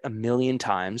this shit a million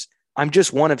times. I'm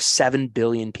just one of 7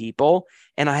 billion people,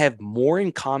 and I have more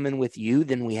in common with you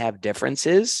than we have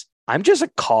differences. I'm just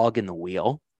a cog in the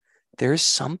wheel. There's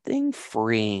something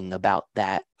freeing about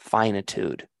that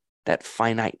finitude, that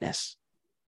finiteness.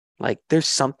 Like there's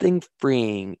something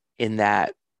freeing in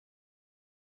that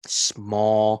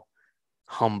small,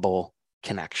 humble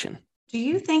connection. Do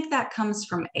you think that comes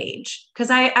from age? Because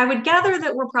I would gather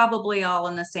that we're probably all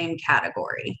in the same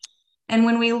category. And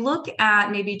when we look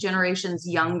at maybe generations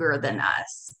younger than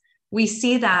us, we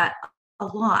see that a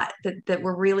lot, that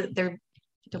we're really, I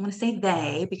don't want to say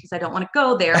they, because I don't want to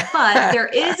go there, but there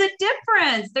is a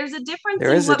difference. There's a difference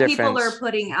in what people are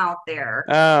putting out there.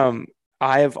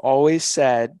 I have always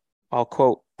said, I'll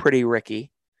quote Pretty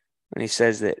Ricky when he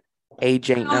says that age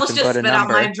ain't nothing but a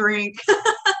number. Out my drink.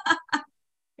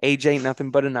 Age ain't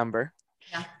nothing but a number.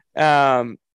 Yeah.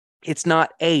 It's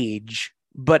not age,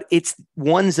 but it's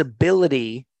one's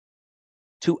ability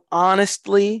to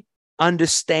honestly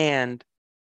understand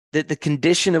that the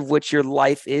condition of which your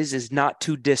life is not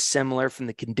too dissimilar from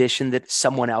the condition that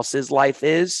someone else's life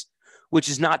is, which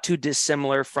is not too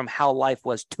dissimilar from how life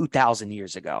was 2,000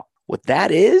 years ago. What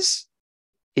that is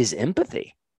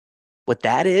empathy. What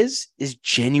that is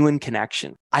genuine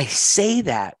connection. I say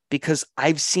that because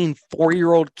I've seen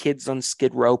 4-year-old kids on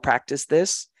Skid Row practice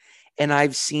this, and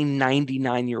I've seen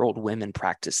 99-year-old women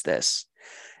practice this.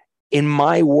 In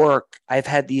my work, I've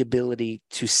had the ability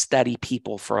to study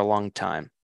people for a long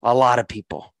time, a lot of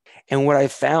people. And what I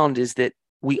found is that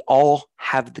we all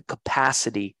have the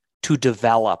capacity to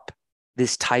develop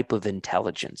this type of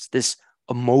intelligence, this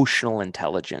emotional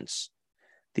intelligence,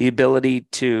 the ability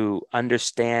to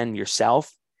understand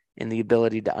yourself and the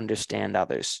ability to understand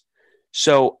others.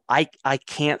 So I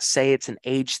can't say it's an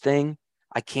age thing.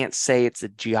 I can't say it's a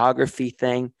geography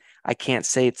thing. I can't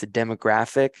say it's a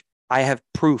demographic. I have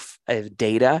proof, I have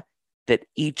data that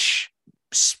each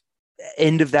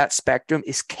end of that spectrum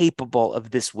is capable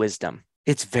of this wisdom.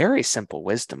 It's very simple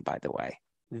wisdom, by the way,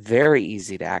 very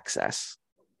easy to access.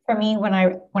 For me, when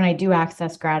I do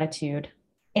access gratitude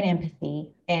and empathy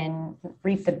and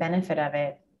reap the benefit of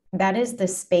it, that is the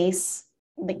space.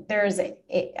 Like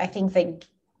I think that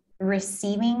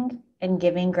receiving and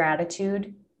giving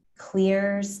gratitude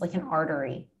clears like an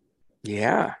artery.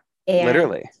 Yeah, and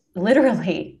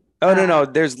literally. Oh, no.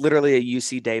 There's literally a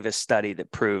UC Davis study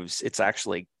that proves it's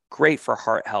actually great for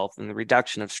heart health and the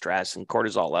reduction of stress and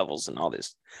cortisol levels and all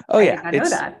this. Oh, yeah. I know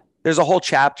that. There's a whole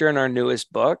chapter in our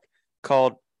newest book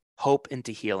called Hope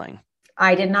into Healing.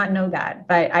 I did not know that,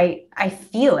 but I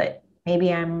feel it.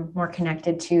 Maybe I'm more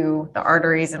connected to the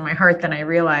arteries in my heart than I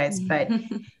realized, but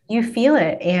you feel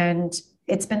it. And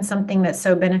it's been something that's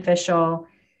so beneficial.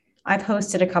 I've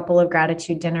hosted a couple of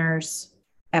gratitude dinners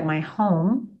at my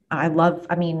home.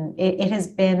 It has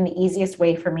been the easiest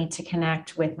way for me to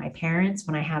connect with my parents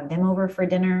when I have them over for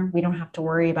dinner. We don't have to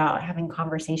worry about having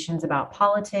conversations about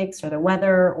politics or the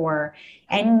weather or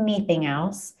anything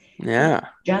else. Yeah.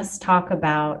 Just talk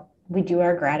about, we do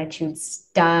our gratitude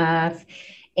stuff.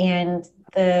 And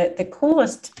the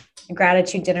coolest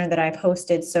gratitude dinner that I've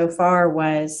hosted so far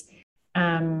was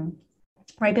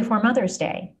right before Mother's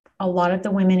Day. A lot of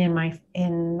the women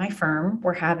in my firm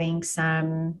were having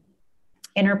some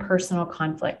interpersonal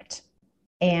conflict,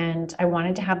 and I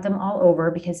wanted to have them all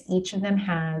over because each of them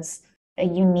has a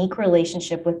unique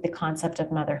relationship with the concept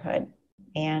of motherhood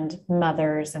and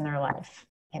mothers in their life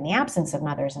and the absence of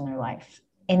mothers in their life.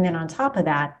 And then on top of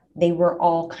that, they were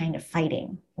all kind of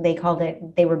fighting. They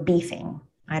were beefing.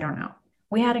 I don't know.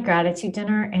 We had a gratitude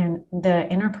dinner and the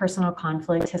interpersonal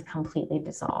conflict has completely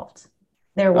dissolved.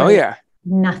 There was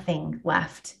nothing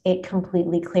left. It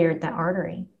completely cleared that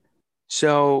artery.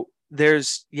 So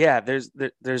there's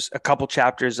a couple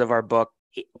chapters of our book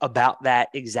about that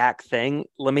exact thing,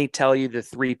 let me tell you the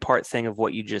 3-part thing of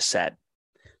what you just said.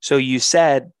 So you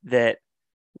said that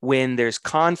when there's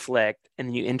conflict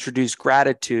and you introduce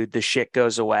gratitude, the shit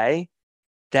goes away.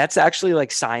 That's actually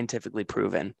like scientifically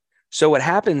proven. So what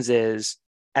happens is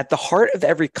at the heart of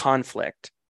every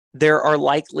conflict, there are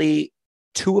likely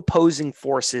 2 opposing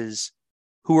forces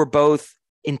who are both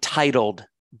entitled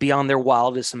beyond their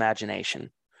wildest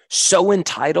imagination. So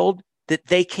entitled that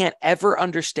they can't ever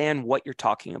understand what you're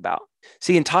talking about.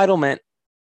 See, entitlement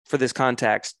for this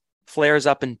context flares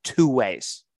up in 2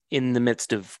 ways in the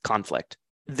midst of conflict.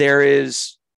 There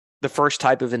is the first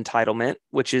type of entitlement,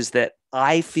 which is that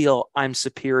I feel I'm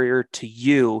superior to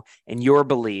you and your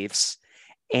beliefs,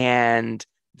 and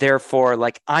therefore,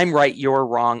 like, I'm right, you're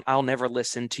wrong. I'll never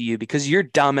listen to you because you're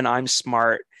dumb and I'm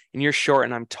smart, and you're short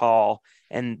and I'm tall,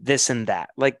 and this and that.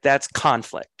 Like, that's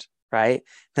conflict, right?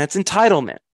 That's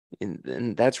entitlement.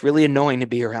 And that's really annoying to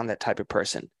be around that type of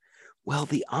person. Well,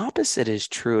 the opposite is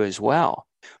true as well.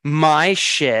 My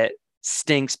shit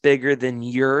stinks bigger than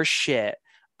your shit.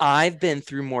 I've been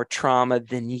through more trauma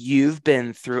than you've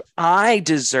been through. I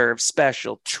deserve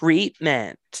special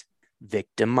treatment.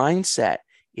 Victim mindset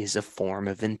is a form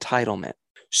of entitlement.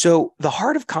 So the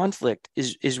heart of conflict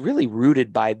is really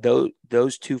rooted by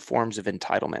those 2 forms of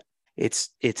entitlement. It's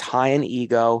high in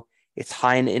ego, it's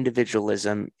high in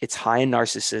individualism, it's high in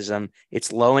narcissism,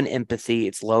 it's low in empathy,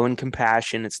 it's low in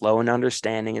compassion, it's low in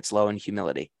understanding, it's low in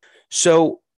humility.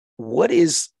 So what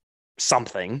is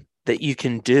something that you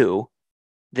can do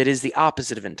that is the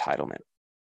opposite of entitlement?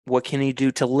 What can you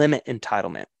do to limit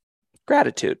entitlement?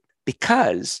 Gratitude.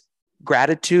 Because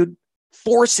gratitude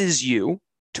forces you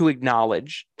to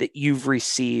acknowledge that you've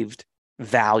received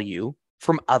value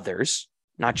from others,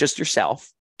 not just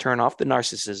yourself. Turn off the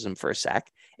narcissism for a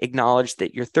sec. Acknowledge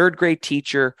that your 3rd grade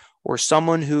teacher or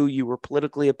someone who you were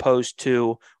politically opposed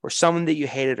to or someone that you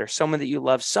hated or someone that you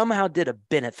loved somehow did a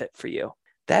benefit for you.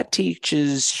 That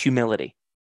teaches humility.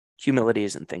 Humility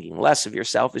isn't thinking less of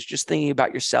yourself. It's just thinking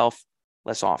about yourself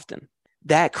less often.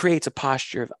 That creates a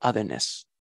posture of otherness.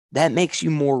 That makes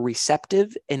you more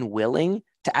receptive and willing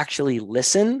to actually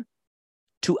listen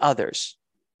to others.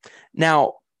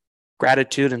 Now,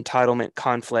 gratitude, entitlement,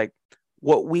 conflict,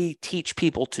 what we teach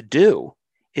people to do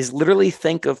is literally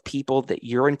think of people that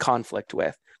you're in conflict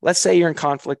with. Let's say you're in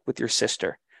conflict with your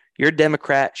sister. You're a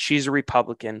Democrat, she's a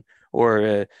Republican,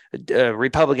 or a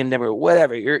Republican, Democrat,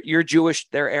 whatever. You're Jewish,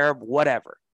 they're Arab,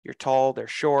 whatever. You're tall, they're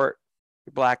short,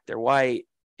 you're black, they're white.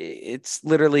 It's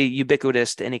literally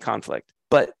ubiquitous to any conflict.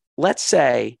 But let's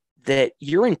say that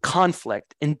you're in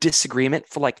conflict and disagreement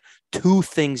for like 2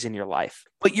 things in your life,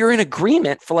 but you're in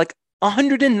agreement for like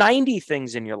 190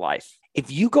 things in your life. If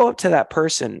you go up to that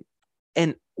person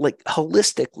and like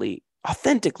holistically,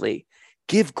 authentically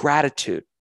give gratitude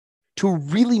to a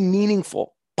really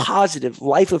meaningful, positive,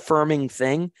 life-affirming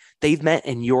thing they've met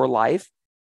in your life,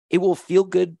 it will feel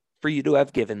good for you to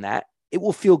have given that. It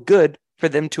will feel good for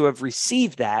them to have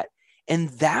received that. And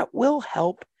that will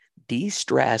help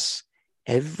de-stress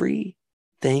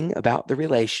everything about the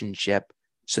relationship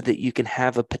so that you can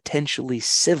have a potentially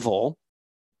civil,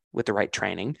 with the right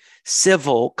training,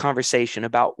 civil conversation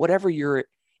about whatever you're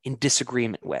in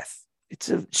disagreement with. It's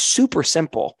a super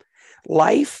simple.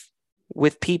 Life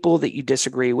with people that you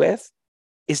disagree with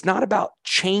is not about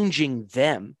changing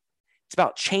them. It's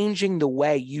about changing the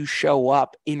way you show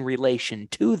up in relation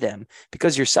to them,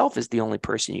 because yourself is the only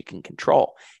person you can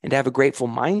control. And to have a grateful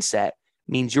mindset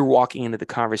means you're walking into the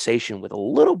conversation with a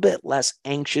little bit less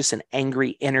anxious and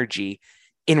angry energy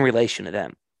in relation to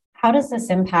them. How does this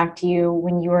impact you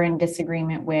when you are in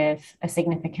disagreement with a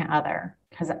significant other?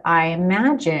 Because I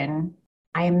imagine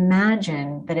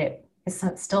that it is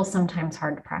still sometimes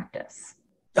hard to practice.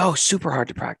 Oh, super hard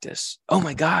to practice. Oh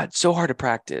my God, so hard to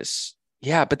practice.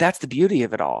 Yeah, but that's the beauty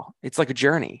of it all. It's like a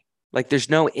journey. Like there's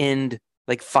no end,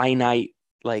 like finite,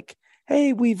 like,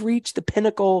 hey, we've reached the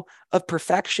pinnacle of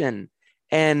perfection.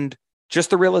 And just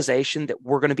the realization that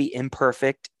we're going to be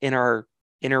imperfect in our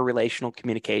interrelational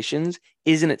communications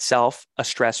is in itself a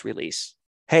stress release.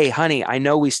 Hey, honey, I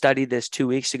know we studied this 2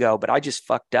 weeks ago, but I just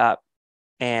fucked up.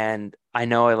 And I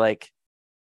know I like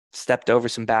stepped over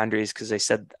some boundaries because I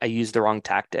said I used the wrong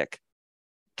tactic.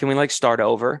 Can we like start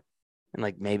over and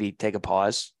like maybe take a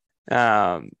pause?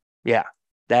 Yeah,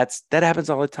 that happens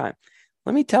all the time.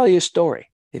 Let me tell you a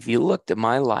story. If you looked at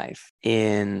my life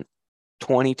in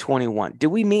 2021, did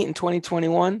we meet in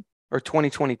 2021 or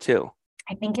 2022?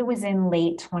 I think it was in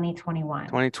late 2021.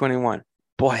 2021.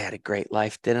 Boy, I had a great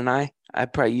life, didn't I?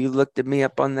 You looked at me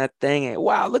up on that thing and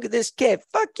wow, look at this kid.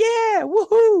 Fuck yeah.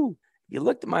 Woohoo. You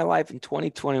looked at my life in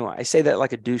 2021. I say that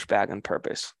like a douchebag on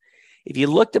purpose. If you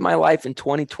looked at my life in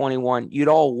 2021, you'd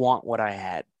all want what I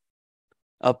had: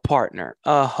 a partner,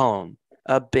 a home,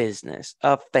 a business,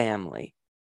 a family,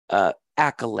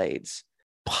 accolades,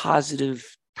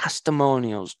 positive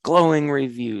testimonials, glowing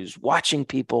reviews, watching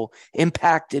people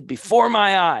impacted before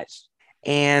my eyes.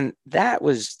 And that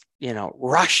was,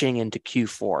 rushing into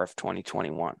Q4 of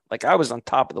 2021. Like, I was on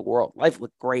top of the world. Life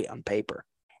looked great on paper.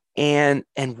 And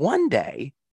one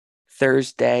day,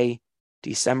 Thursday,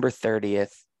 December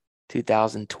 30th,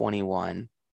 2021,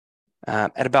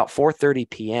 at about 4:30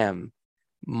 p.m.,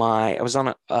 I was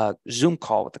on a Zoom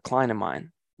call with a client of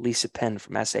mine, Lisa Penn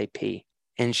from SAP.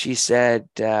 And she said,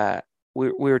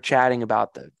 we were chatting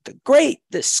about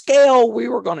the scale we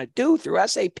were going to do through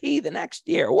SAP the next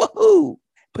year. Woohoo!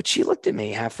 But she looked at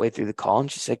me halfway through the call and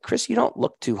she said, Chris, you don't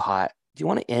look too hot. Do you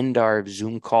want to end our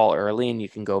Zoom call early and you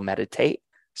can go meditate?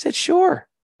 I said, sure.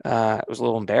 I was a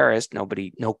little embarrassed.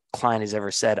 No client has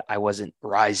ever said I wasn't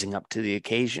rising up to the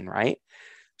occasion, right?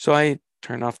 So I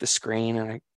turned off the screen and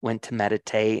I went to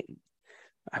meditate.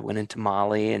 I went into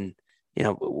Molly and,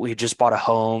 we just bought a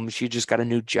home. She just got a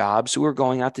new job. So we were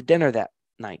going out to dinner that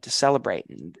night to celebrate.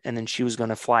 And then she was going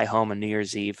to fly home on New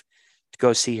Year's Eve to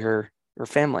go see her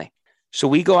family. So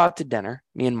we go out to dinner,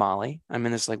 me and Molly. I'm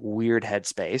in this like weird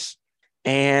headspace.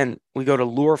 And we go to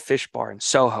Lure Fish Bar in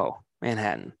Soho,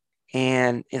 Manhattan.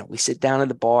 And, we sit down at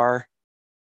the bar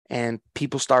and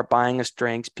people start buying us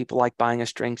drinks. People like buying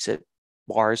us drinks at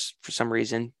bars for some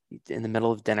reason in the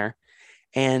middle of dinner.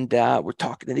 And we're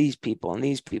talking to these people and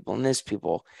these people and this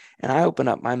people. And I open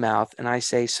up my mouth and I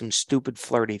say some stupid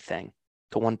flirty thing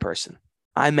to one person.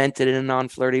 I meant it in a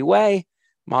non-flirty way.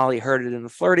 Molly heard it in a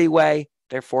flirty way.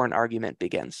 Therefore, an argument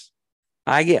begins.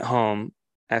 I get home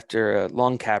after a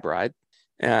long cab ride,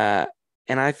 and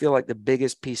I feel like the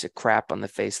biggest piece of crap on the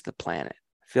face of the planet.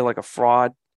 I feel like a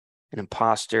fraud, an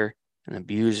imposter, an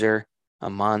abuser, a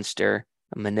monster,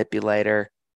 a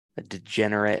manipulator, a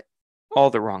degenerate, all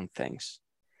the wrong things.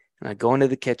 And I go into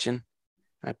the kitchen,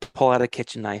 and I pull out a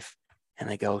kitchen knife, and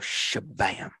I go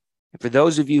shabam. And for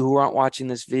those of you who aren't watching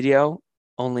this video,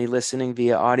 only listening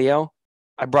via audio,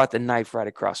 I brought the knife right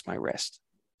across my wrist.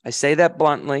 I say that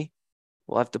bluntly.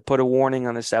 We'll have to put a warning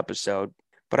on this episode,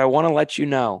 but I want to let you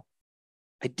know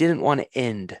I didn't want to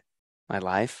end my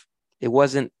life. It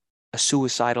wasn't a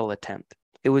suicidal attempt.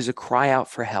 It was a cry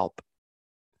out for help,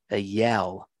 a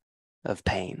yell of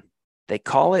pain. They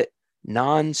call it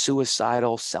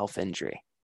non-suicidal self-injury.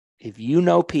 If you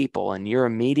know people in your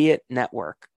immediate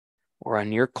network or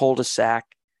on your cul-de-sac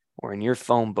or in your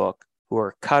phone book who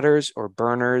are cutters or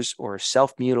burners or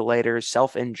self-mutilators,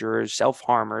 self-injurers,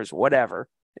 self-harmers, whatever,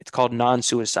 it's called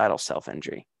non-suicidal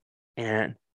self-injury.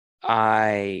 And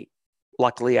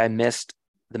luckily I missed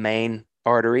the main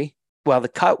artery. Well, the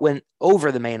cut went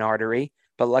over the main artery,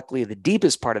 but luckily the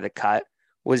deepest part of the cut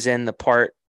was in the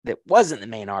part that wasn't the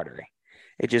main artery.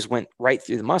 It just went right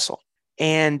through the muscle.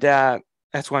 And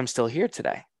that's why I'm still here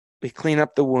today. We clean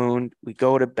up the wound. We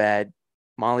go to bed.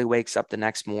 Molly wakes up the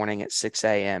next morning at 6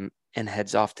 a.m. and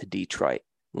heads off to Detroit,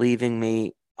 leaving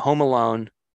me home alone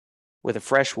with a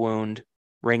fresh wound,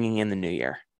 ringing in the new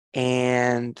year.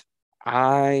 And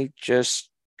I just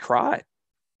cried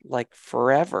like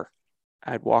forever.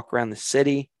 I'd walk around the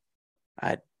city.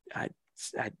 I'd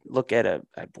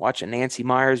watch a Nancy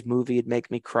Meyers movie. It'd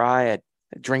make me cry. I'd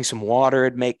drink some water.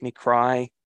 It'd make me cry.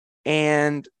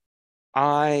 And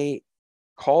I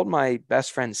called my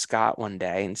best friend Scott one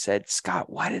day and said, Scott,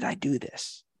 why did I do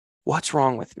this? What's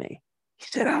wrong with me? He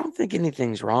said, I don't think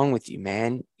anything's wrong with you,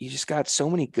 man. You just got so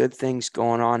many good things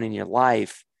going on in your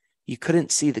life. You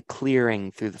couldn't see the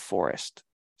clearing through the forest.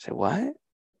 I said, what? He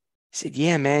said,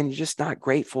 yeah, man, you're just not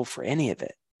grateful for any of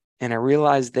it. And I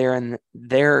realized there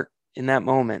in that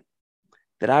moment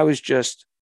that I was just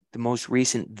the most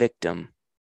recent victim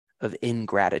of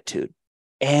ingratitude.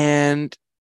 And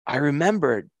I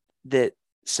remembered that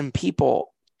some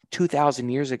people 2,000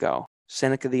 years ago,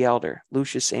 Seneca the Elder,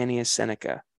 Lucius Annius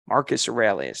Seneca, Marcus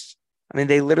Aurelius,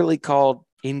 they literally called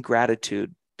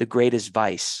ingratitude the greatest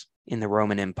vice in the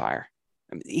Roman Empire.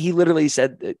 He literally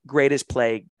said the greatest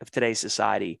plague of today's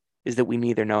society is that we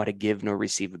neither know how to give nor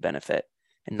receive a benefit,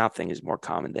 and nothing is more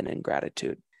common than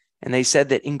ingratitude. And they said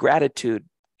that ingratitude,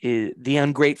 the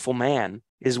ungrateful man,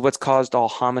 is what's caused all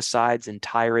homicides and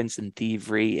tyrants and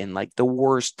thievery and like the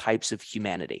worst types of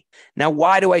humanity. Now,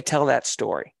 why do I tell that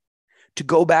story? To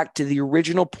go back to the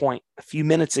original point a few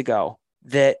minutes ago,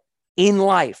 that in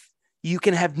life, you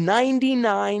can have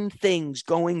 99 things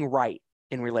going right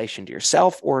in relation to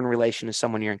yourself or in relation to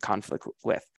someone you're in conflict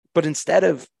with. But instead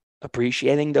of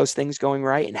appreciating those things going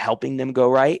right and helping them go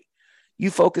right,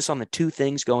 you focus on the two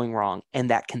things going wrong,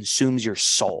 and that consumes your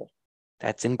soul.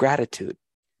 That's ingratitude.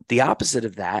 The opposite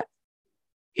of that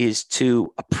is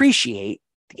to appreciate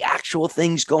the actual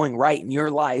things going right in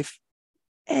your life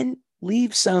and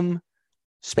leave some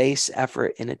space,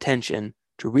 effort, and attention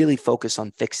to really focus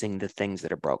on fixing the things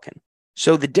that are broken.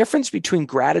 So the difference between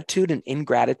gratitude and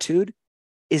ingratitude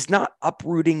is not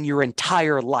uprooting your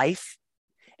entire life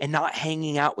and not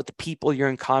hanging out with the people you're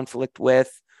in conflict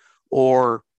with,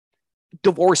 or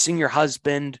divorcing your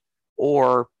husband,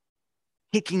 or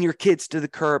kicking your kids to the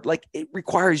curb. Like, it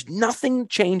requires nothing to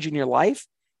change in your life.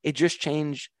 It just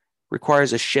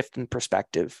requires a shift in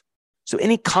perspective. So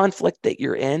any conflict that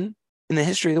you're in the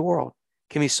history of the world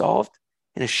can be solved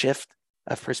in a shift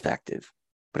of perspective,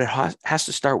 but it has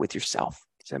to start with yourself.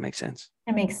 Does that make sense?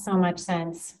 That makes so much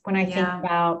sense. When I think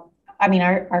about, I mean,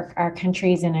 our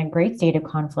country's in a great state of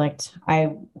conflict.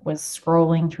 I was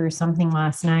scrolling through something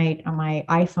last night on my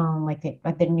iPhone,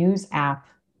 like the news app.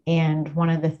 And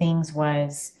one of the things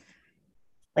was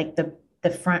like the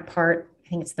front part, I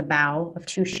think it's the bow of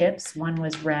two ships. One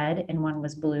was red and one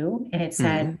was blue. And it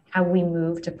said, have we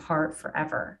moved apart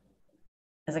forever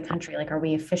as a country? Like, are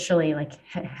we officially, like,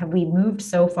 have we moved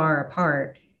so far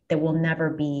apart that we'll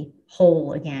never be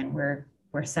whole again? We're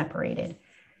separated.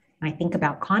 And I think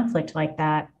about conflict like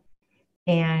that,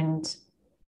 and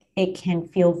it can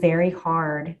feel very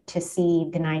hard to see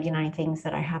the 99 things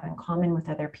that I have in common with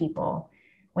other people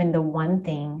when the one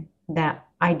thing that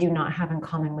I do not have in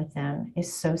common with them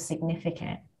is so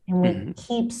significant. And we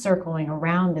keep circling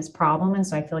around this problem. And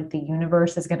so I feel like the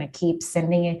universe is going to keep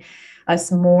sending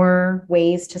us more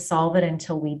ways to solve it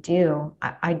until we do.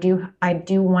 I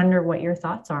do wonder what your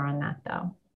thoughts are on that,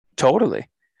 though. Totally.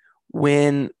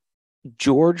 When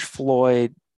George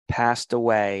Floyd passed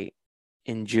away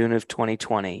in June of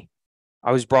 2020,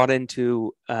 I was brought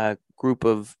into a group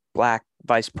of Black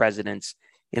vice presidents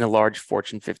in a large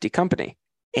Fortune 50 company.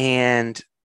 And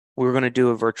we were going to do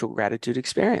a virtual gratitude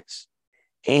experience.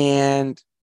 And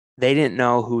they didn't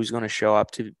know who was going to show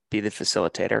up to be the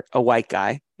facilitator, a white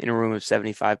guy in a room of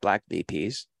 75 Black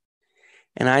VPs.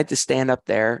 And I had to stand up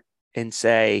there and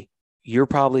say, you're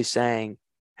probably saying,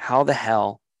 how the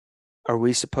hell are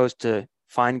we supposed to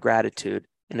find gratitude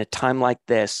in a time like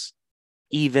this,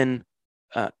 even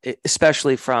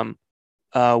especially from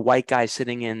a white guy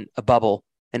sitting in a bubble,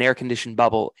 an air-conditioned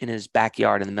bubble in his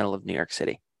backyard in the middle of New York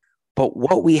City? But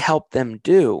what we helped them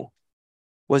do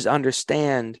was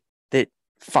understand that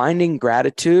finding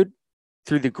gratitude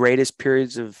through the greatest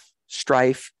periods of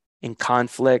strife and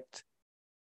conflict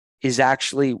is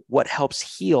actually what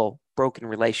helps heal broken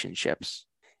relationships.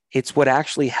 It's what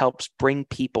actually helps bring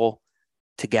people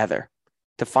together.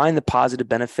 To find the positive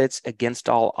benefits against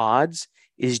all odds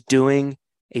is doing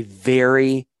a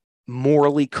very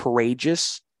morally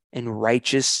courageous and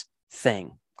righteous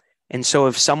thing. And so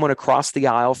if someone across the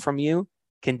aisle from you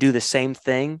can do the same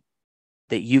thing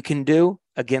that you can do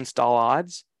against all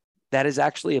odds, that is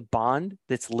actually a bond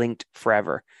that's linked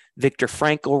forever. Viktor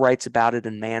Frankl writes about it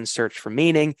in Man's Search for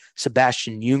Meaning.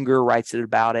 Sebastian Junger writes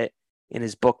about it in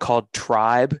his book called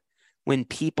Tribe. When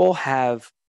people have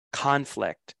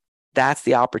conflict, that's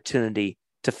the opportunity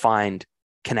to find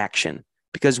connection.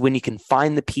 Because when you can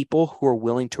find the people who are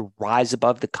willing to rise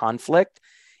above the conflict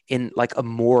in like a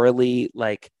morally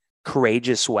like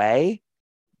courageous way,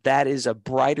 that is a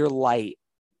brighter light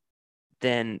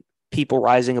than people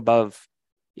rising above,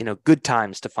 good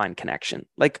times to find connection.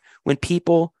 Like when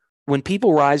people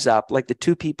rise up, like the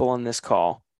two people on this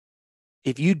call,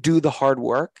 if you do the hard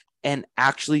work and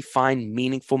actually find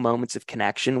meaningful moments of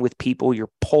connection with people you're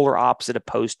polar opposite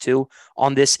opposed to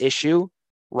on this issue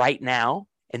right now,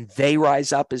 and they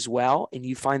rise up as well, and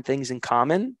you find things in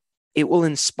common, it will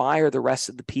inspire the rest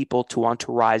of the people to want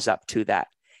to rise up to that.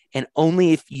 And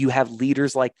only if you have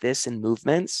leaders like this in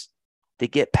movements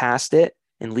that get past it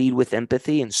and lead with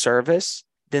empathy and service,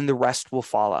 then the rest will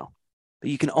follow.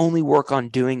 But you can only work on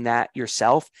doing that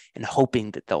yourself and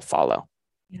hoping that they'll follow.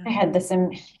 I had this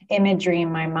imagery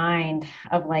in my mind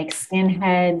of like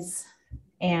skinheads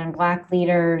and Black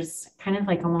leaders, kind of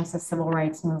like almost a civil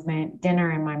rights movement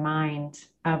dinner in my mind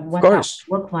of what that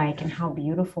would look like and how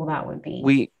beautiful that would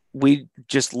be. We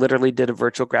just literally did a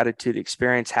virtual gratitude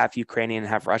experience, half Ukrainian,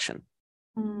 half Russian.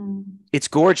 It's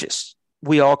gorgeous.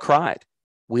 We all cried.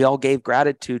 We all gave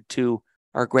gratitude to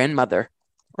our grandmother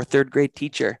or third grade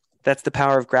teacher. That's the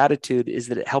power of gratitude, is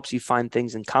that it helps you find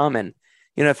things in common.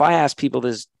 If I ask people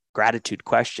this gratitude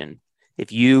question,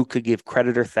 if you could give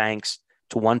credit or thanks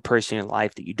to one person in your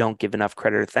life that you don't give enough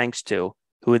credit or thanks to,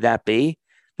 who would that be?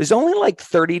 There's only like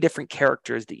 30 different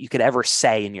characters that you could ever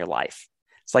say in your life.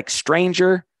 It's like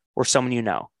stranger or someone you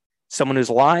know, someone who's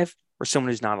alive or someone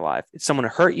who's not alive. It's someone who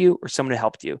hurt you or someone who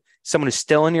helped you, someone who's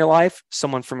still in your life,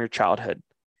 someone from your childhood,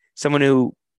 someone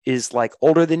who is like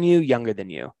older than you, younger than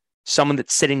you, someone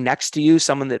that's sitting next to you,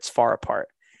 someone that's far apart.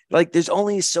 Like there's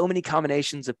only so many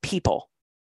combinations of people.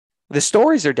 The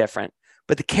stories are different,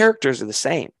 but the characters are the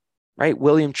same, right?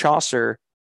 William Chaucer,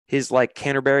 his like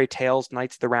Canterbury Tales,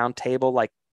 Knights of the Round Table,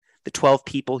 like the 12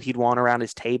 people he'd want around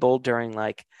his table during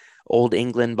like old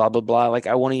England, blah, blah, blah. Like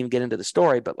I won't even get into the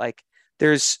story, but like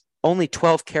there's only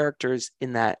 12 characters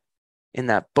in that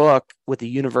book with a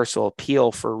universal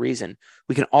appeal for a reason.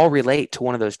 We can all relate to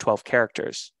one of those 12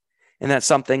 characters. And that's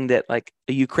something that like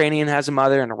a Ukrainian has a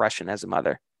mother and a Russian has a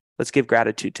mother. Let's give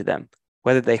gratitude to them,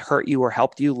 whether they hurt you or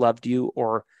helped you, loved you,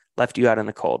 or left you out in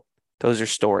the cold. Those are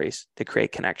stories that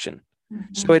create connection.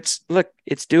 Mm-hmm. So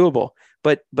it's doable.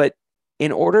 But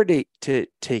in order to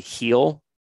heal,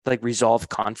 like resolve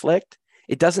conflict,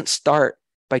 it doesn't start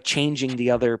by changing the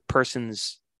other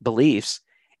person's beliefs.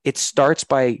 It starts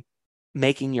by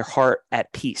making your heart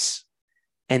at peace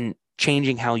and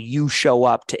changing how you show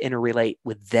up to interrelate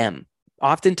with them.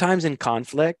 Oftentimes in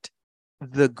conflict,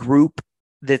 the group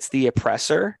that's the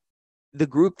oppressor, the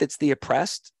group that's the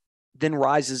oppressed then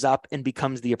rises up and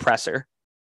becomes the oppressor.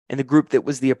 And the group that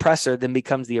was the oppressor then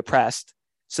becomes the oppressed.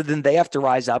 So then they have to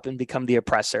rise up and become the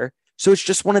oppressor. So it's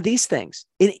just one of these things.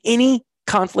 In any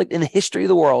conflict in the history of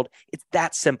the world, it's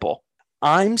that simple.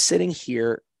 I'm sitting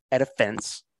here at a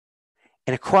fence,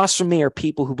 and across from me are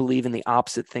people who believe in the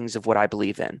opposite things of what I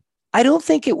believe in. I don't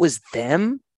think it was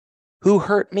them who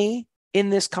hurt me in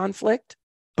this conflict,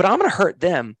 but I'm going to hurt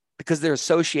them because they're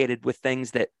associated with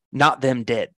things that not them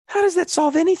did. How does that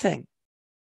solve anything?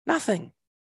 Nothing.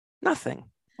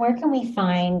 Where can we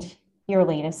find your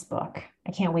latest book?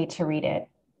 I can't wait to read it.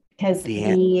 Because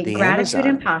the Gratitude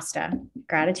and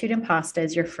Pasta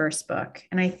is your first book.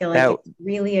 And I feel like it's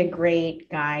really a great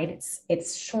guide.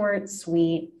 It's short,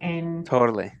 sweet, and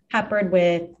totally peppered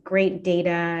with great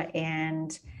data,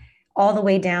 and all the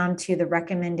way down to the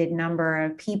recommended number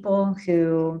of people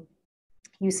who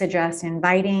you suggest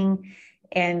inviting,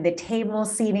 and the table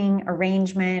seating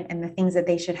arrangement and the things that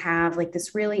they should have. Like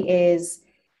this really is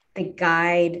the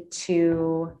guide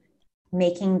to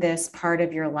making this part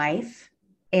of your life.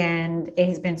 And it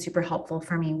has been super helpful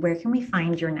for me. Where can we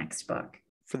find your next book?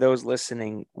 For those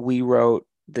listening, we wrote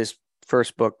this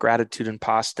first book, Gratitude and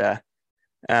Pasta.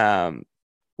 Wrote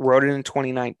it in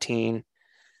 2019,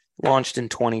 launched in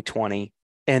 2020.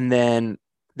 And then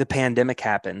the pandemic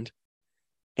happened.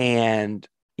 And,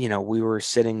 we were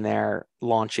sitting there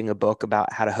launching a book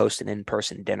about how to host an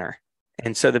in-person dinner.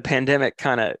 And so the pandemic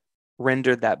kind of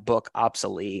rendered that book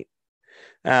obsolete.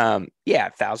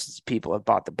 Thousands of people have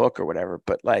bought the book or whatever,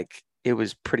 but like it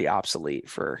was pretty obsolete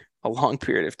for a long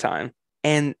period of time.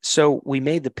 And so we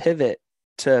made the pivot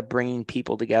to bringing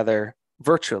people together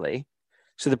virtually.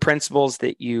 So the principles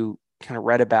that you kind of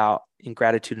read about in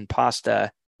Gratitude and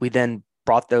Pasta, we then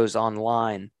brought those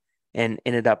online and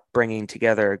ended up bringing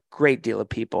together a great deal of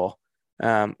people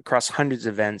across hundreds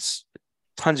of events,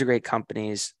 tons of great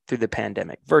companies through the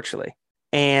pandemic virtually.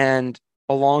 And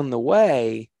along the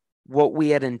way, what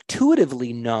we had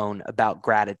intuitively known about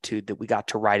gratitude that we got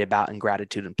to write about in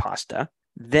Gratitude and Pasta,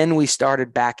 then we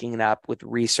started backing it up with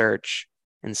research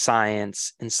and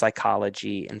science and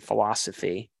psychology and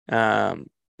philosophy. In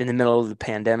the middle of the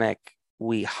pandemic,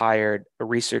 we hired a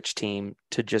research team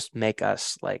to just make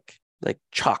us like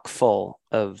chock full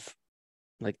of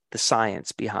like the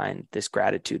science behind this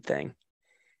gratitude thing.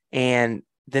 And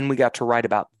then we got to write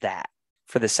about that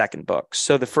for the second book.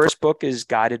 So the first book is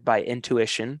guided by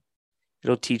intuition.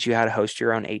 It'll teach you how to host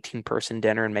your own 18-person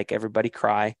dinner and make everybody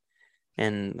cry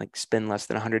and like spend less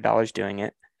than $100 doing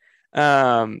it.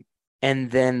 And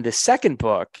then the second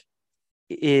book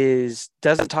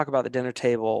doesn't talk about the dinner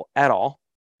table at all.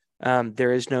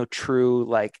 There is no true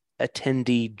like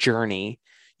attendee journey.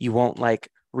 You won't like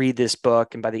read this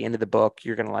book and by the end of the book,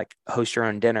 you're going to like host your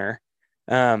own dinner.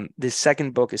 This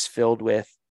second book is filled with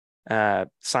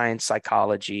science,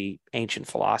 psychology, ancient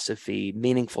philosophy,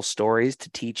 meaningful stories to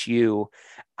teach you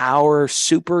our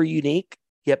super unique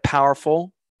yet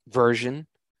powerful version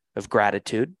of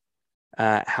gratitude,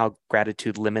 how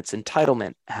gratitude limits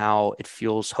entitlement, how it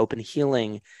fuels hope and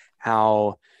healing,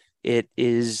 how it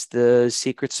is the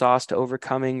secret sauce to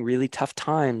overcoming really tough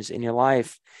times in your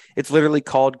life. It's literally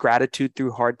called Gratitude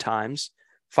Through Hard Times,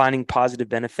 Finding Positive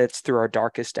Benefits Through Our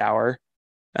Darkest Hour.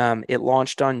 It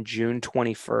launched on June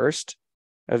 21st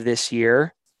of this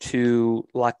year to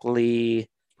luckily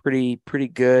pretty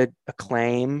good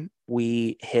acclaim.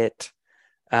 We hit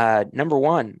number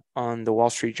one on the Wall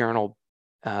Street Journal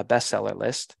bestseller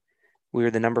list. We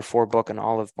were the number 4 book on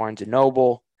all of Barnes &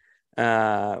 Noble.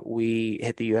 We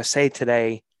hit the USA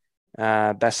Today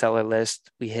bestseller list.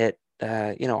 We hit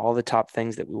all the top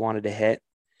things that we wanted to hit.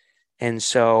 And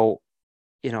so,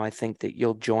 I think that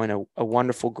you'll join a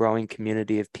wonderful growing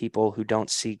community of people who don't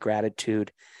see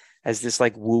gratitude as this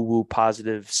like woo-woo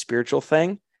positive spiritual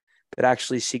thing, but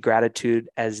actually see gratitude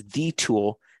as the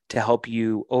tool to help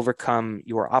you overcome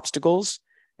your obstacles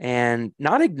and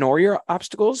not ignore your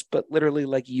obstacles, but literally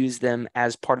like use them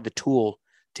as part of the tool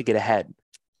to get ahead.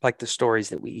 Like the stories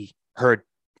that we heard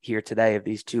here today of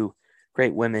these two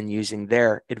great women using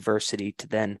their adversity to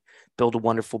then build a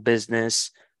wonderful business,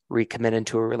 recommit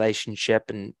into a relationship,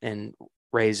 and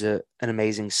raise an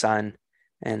amazing son.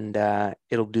 And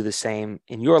it'll do the same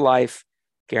in your life,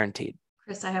 guaranteed.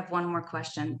 Chris, I have one more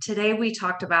question. Today we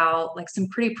talked about like some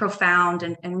pretty profound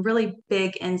and really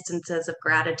big instances of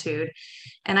gratitude.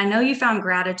 And I know you found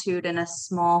gratitude in a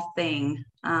small thing,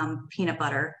 peanut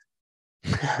butter.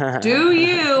 Do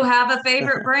you have a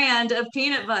favorite brand of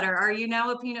peanut butter? Are you now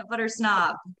a peanut butter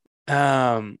snob?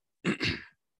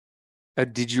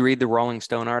 Did you read the Rolling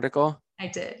Stone article? I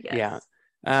did, yes.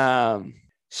 Yeah.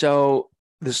 So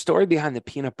the story behind the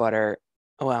peanut butter,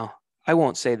 well, I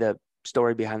won't say the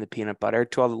story behind the peanut butter.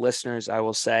 To all the listeners, I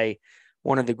will say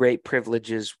one of the great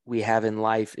privileges we have in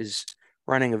life is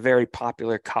running a very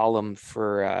popular column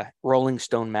for Rolling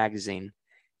Stone magazine.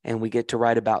 And we get to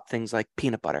write about things like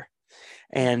peanut butter.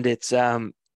 And it's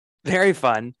very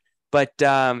fun. But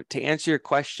to answer your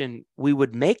question, we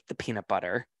would make the peanut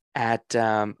butter at,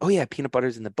 peanut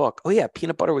butter's in the book. Oh yeah,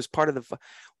 peanut butter was part of the,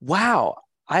 wow.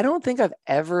 I don't think I've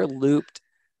ever looped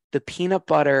the peanut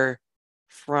butter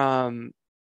from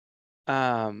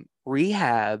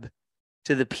rehab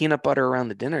to the peanut butter around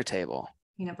the dinner table.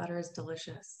 Peanut butter is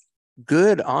delicious.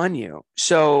 Good on you.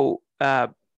 So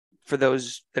for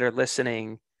those that are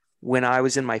listening, when I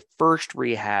was in my first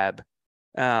rehab,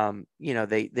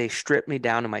 they stripped me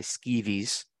down to my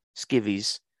skivvies,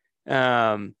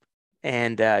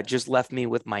 and just left me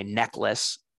with my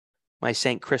necklace, my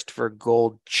St. Christopher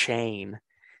gold chain.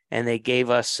 And they gave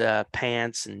us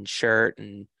pants and shirt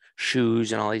and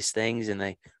shoes and all these things. And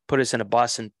they put us in a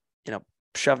bus and,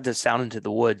 shoved us down into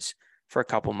the woods for a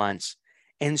couple months.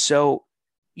 And so,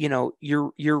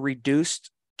 you're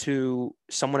reduced to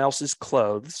someone else's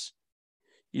clothes.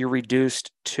 You're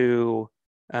reduced to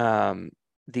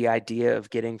the idea of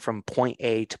getting from point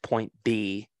A to point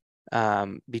B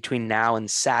between now and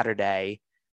Saturday,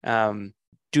 due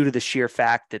to the sheer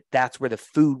fact that that's where the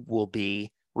food will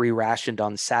be re-rationed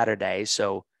on Saturday.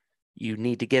 So you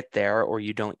need to get there or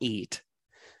you don't eat.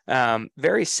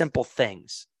 Very simple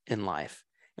things in life.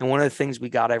 And one of the things we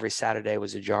got every Saturday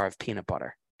was a jar of peanut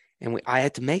butter. And I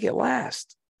had to make it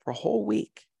last for a whole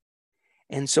week.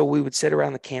 And so we would sit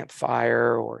around the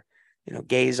campfire or,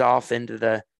 gaze off into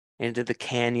the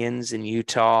canyons in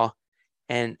Utah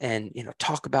and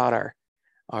talk about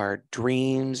our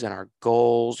dreams and our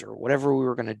goals or whatever we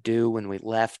were going to do when we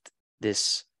left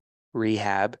this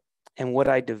rehab. And what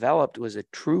I developed was a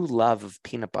true love of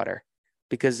peanut butter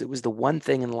because it was the one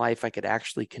thing in life I could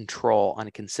actually control on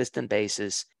a consistent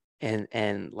basis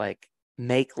and like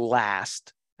make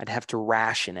last. I'd have to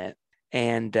ration it.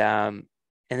 And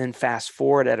then fast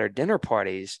forward at our dinner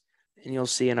parties, and you'll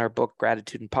see in our book,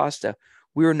 Gratitude and Pasta,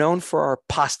 we were known for our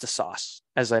pasta sauce,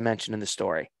 as I mentioned in the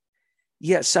story.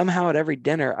 Yet somehow at every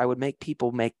dinner, I would make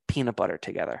people make peanut butter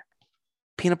together.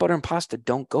 Peanut butter and pasta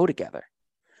don't go together.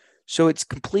 So it's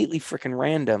completely freaking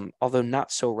random, although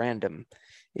not so random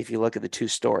if you look at the two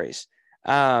stories.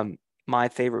 My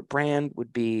favorite brand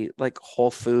would be like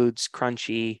Whole Foods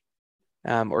Crunchy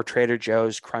or Trader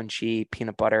Joe's Crunchy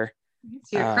peanut butter.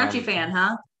 So you're a crunchy fan,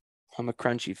 huh? I'm a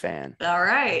crunchy fan. All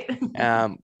right.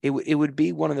 It would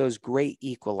be one of those great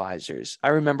equalizers. I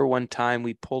remember one time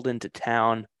we pulled into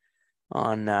town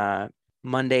on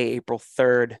Monday, April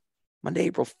 3rd,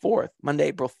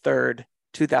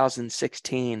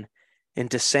 2016,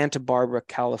 into Santa Barbara,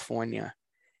 California.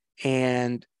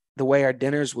 And the way our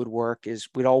dinners would work is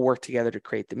we'd all work together to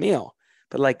create the meal.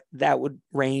 But like that would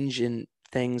range in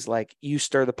things like you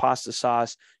stir the pasta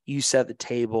sauce, you set the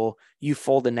table, you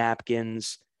fold the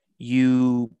napkins,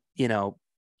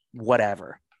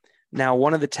 whatever. Now,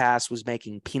 one of the tasks was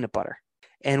making peanut butter.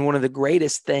 And one of the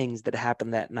greatest things that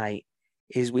happened that night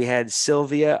is we had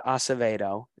Sylvia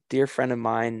Acevedo, a dear friend of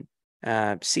mine,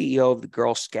 CEO of the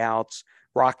Girl Scouts,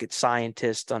 rocket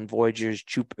scientist on Voyager's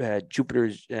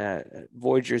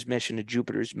mission to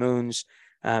Jupiter's moons,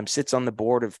 sits on the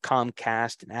board of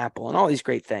Comcast and Apple and all these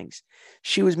great things.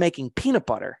 She was making peanut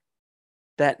butter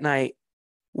that night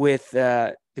with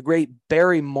the great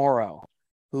Barry Morrow,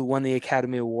 who won the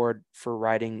Academy Award for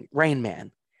writing Rain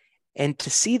Man. And to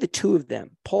see the two of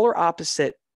them, polar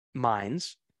opposite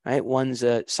minds, right? One's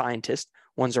a scientist,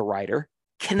 one's a writer,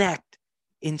 connect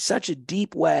in such a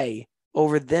deep way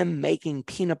over them making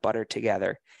peanut butter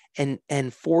together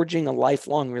and forging a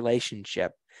lifelong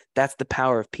relationship. That's the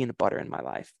power of peanut butter in my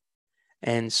life.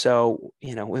 And so,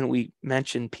 when we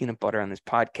mention peanut butter on this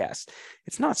podcast,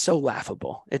 it's not so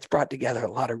laughable. It's brought together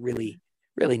a lot of really,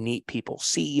 really neat people,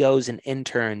 CEOs and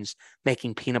interns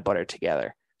making peanut butter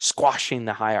together, squashing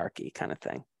the hierarchy kind of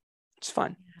thing. It's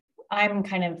fun. I'm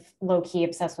kind of low key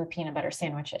obsessed with peanut butter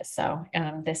sandwiches. So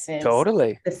this is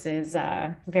very,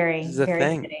 very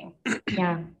fitting.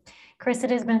 Yeah. Chris,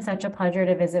 it has been such a pleasure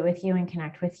to visit with you and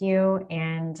connect with you.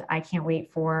 And I can't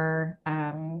wait for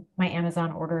my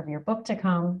Amazon order of your book to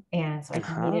come. And so I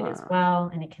can read it as well.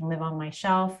 And it can live on my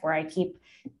shelf where I keep,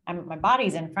 my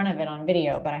body's in front of it on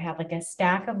video, but I have like a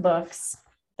stack of books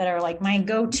that are like my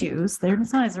go-tos. They're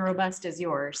not as robust as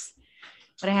yours,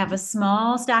 but I have a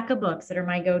small stack of books that are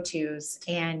my go-tos.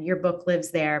 And your book lives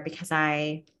there because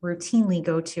I routinely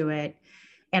go to it.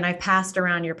 And I've passed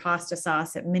around your pasta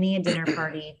sauce at many a dinner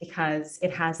party because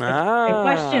it has a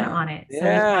question on it. So we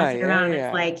pass it around.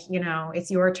 It's like, it's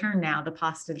your turn now. The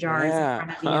pasta jar is in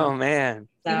front of you. Oh, man.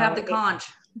 So you have the conch.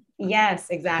 Yes,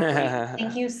 exactly.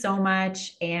 Thank you so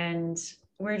much. And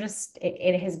we're just,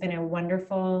 it has been a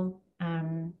wonderful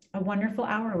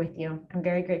hour with you. I'm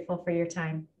very grateful for your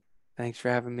time. Thanks for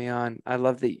having me on. I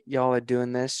love that y'all are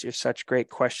doing this. You're such great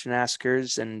question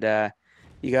askers, and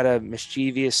you got a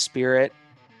mischievous spirit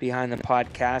behind the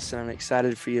podcast, and I'm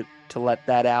excited for you to let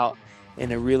that out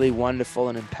in a really wonderful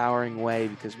and empowering way,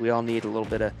 because we all need a little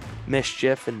bit of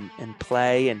mischief and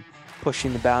play and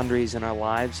pushing the boundaries in our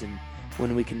lives. And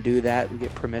when we can do that, we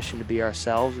get permission to be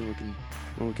ourselves, and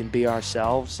when we can be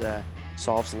ourselves,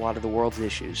 solves a lot of the world's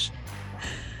issues.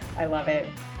 I love it.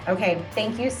 Okay.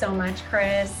 Thank you so much,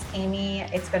 Chris, Amy.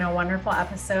 It's been a wonderful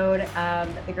episode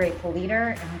of The Grateful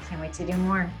Leader, and we can't wait to do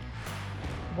more.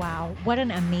 Wow, what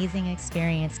an amazing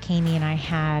experience Kami and I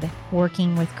had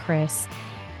working with Chris.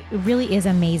 It really is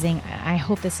amazing. I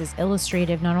hope this is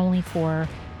illustrative not only for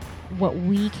what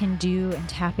we can do and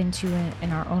tap into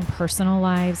in our own personal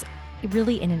lives,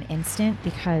 really in an instant,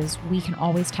 because we can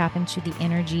always tap into the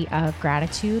energy of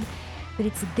gratitude. But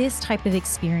it's this type of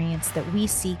experience that we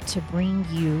seek to bring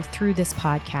you through this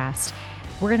podcast.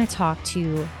 We're going to talk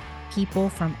to people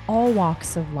from all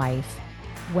walks of life,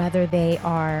 whether they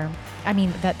are,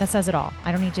 that says it all.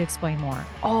 I don't need to explain more.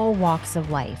 All walks of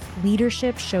life.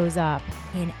 Leadership shows up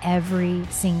in every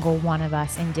single one of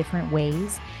us in different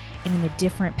ways and in the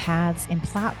different paths and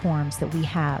platforms that we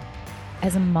have.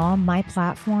 As a mom, my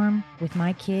platform with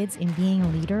my kids in being a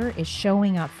leader is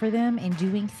showing up for them and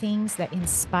doing things that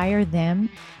inspire them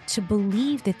to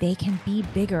believe that they can be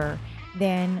bigger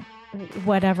than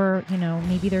whatever,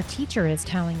 maybe their teacher is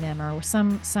telling them, or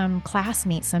some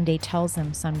classmate someday tells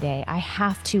them someday. I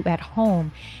have to, at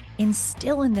home,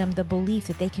 instill in them the belief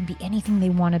that they can be anything they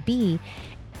want to be.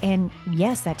 And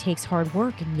yes, that takes hard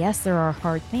work. And yes, there are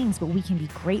hard things, but we can be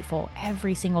grateful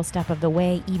every single step of the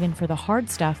way, even for the hard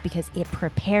stuff, because it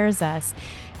prepares us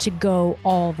to go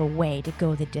all the way, to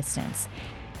go the distance.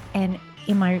 And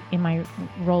in my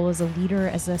role as a leader,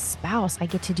 as a spouse, I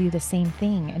get to do the same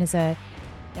thing. And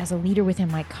as a leader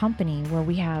within my company, where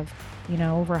we have,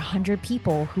 over 100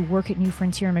 people who work at New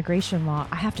Frontier Immigration Law,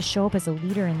 I have to show up as a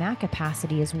leader in that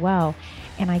capacity as well.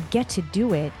 And I get to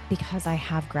do it because I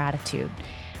have gratitude.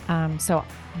 So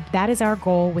that is our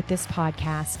goal with this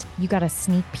podcast. You got a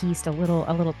sneak peek, a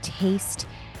little taste.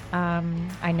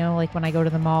 I know, like, when I go to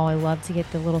the mall, I love to get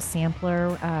the little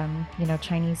sampler.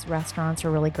 Chinese restaurants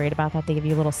are really great about that. They give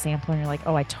you a little sampler and you're like,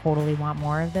 oh, I totally want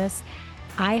more of this.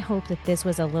 I hope that this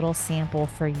was a little sample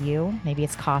for you. Maybe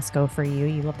it's Costco for you.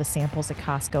 You love the samples at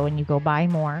Costco and you go buy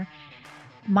more.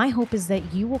 My hope is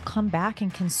that you will come back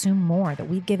and consume more, that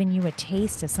we've given you a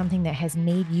taste of something that has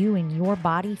made you and your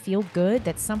body feel good,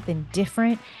 that's something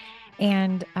different,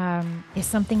 and is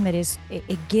something that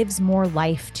it gives more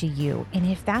life to you. And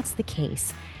if that's the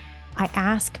case, I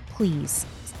ask, please,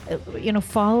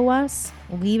 follow us,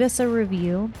 leave us a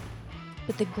review.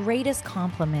 But the greatest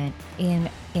compliment and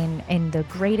the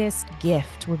greatest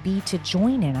gift would be to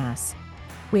join in us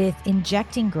with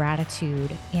injecting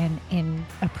gratitude and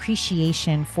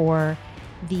appreciation for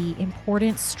the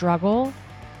importance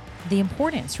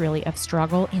really of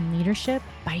struggle in leadership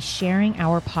by sharing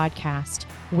our podcast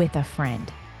with a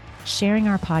friend. Sharing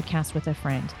our podcast with a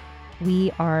friend.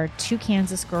 We are two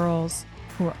Kansas girls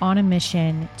who are on a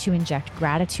mission to inject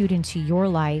gratitude into your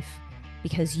life,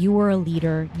 because you are a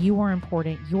leader, you are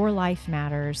important, your life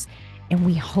matters, and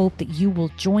we hope that you will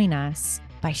join us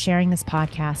by sharing this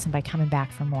podcast and by coming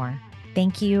back for more.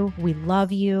 Thank you. We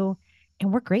love you,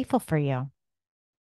 and we're grateful for you.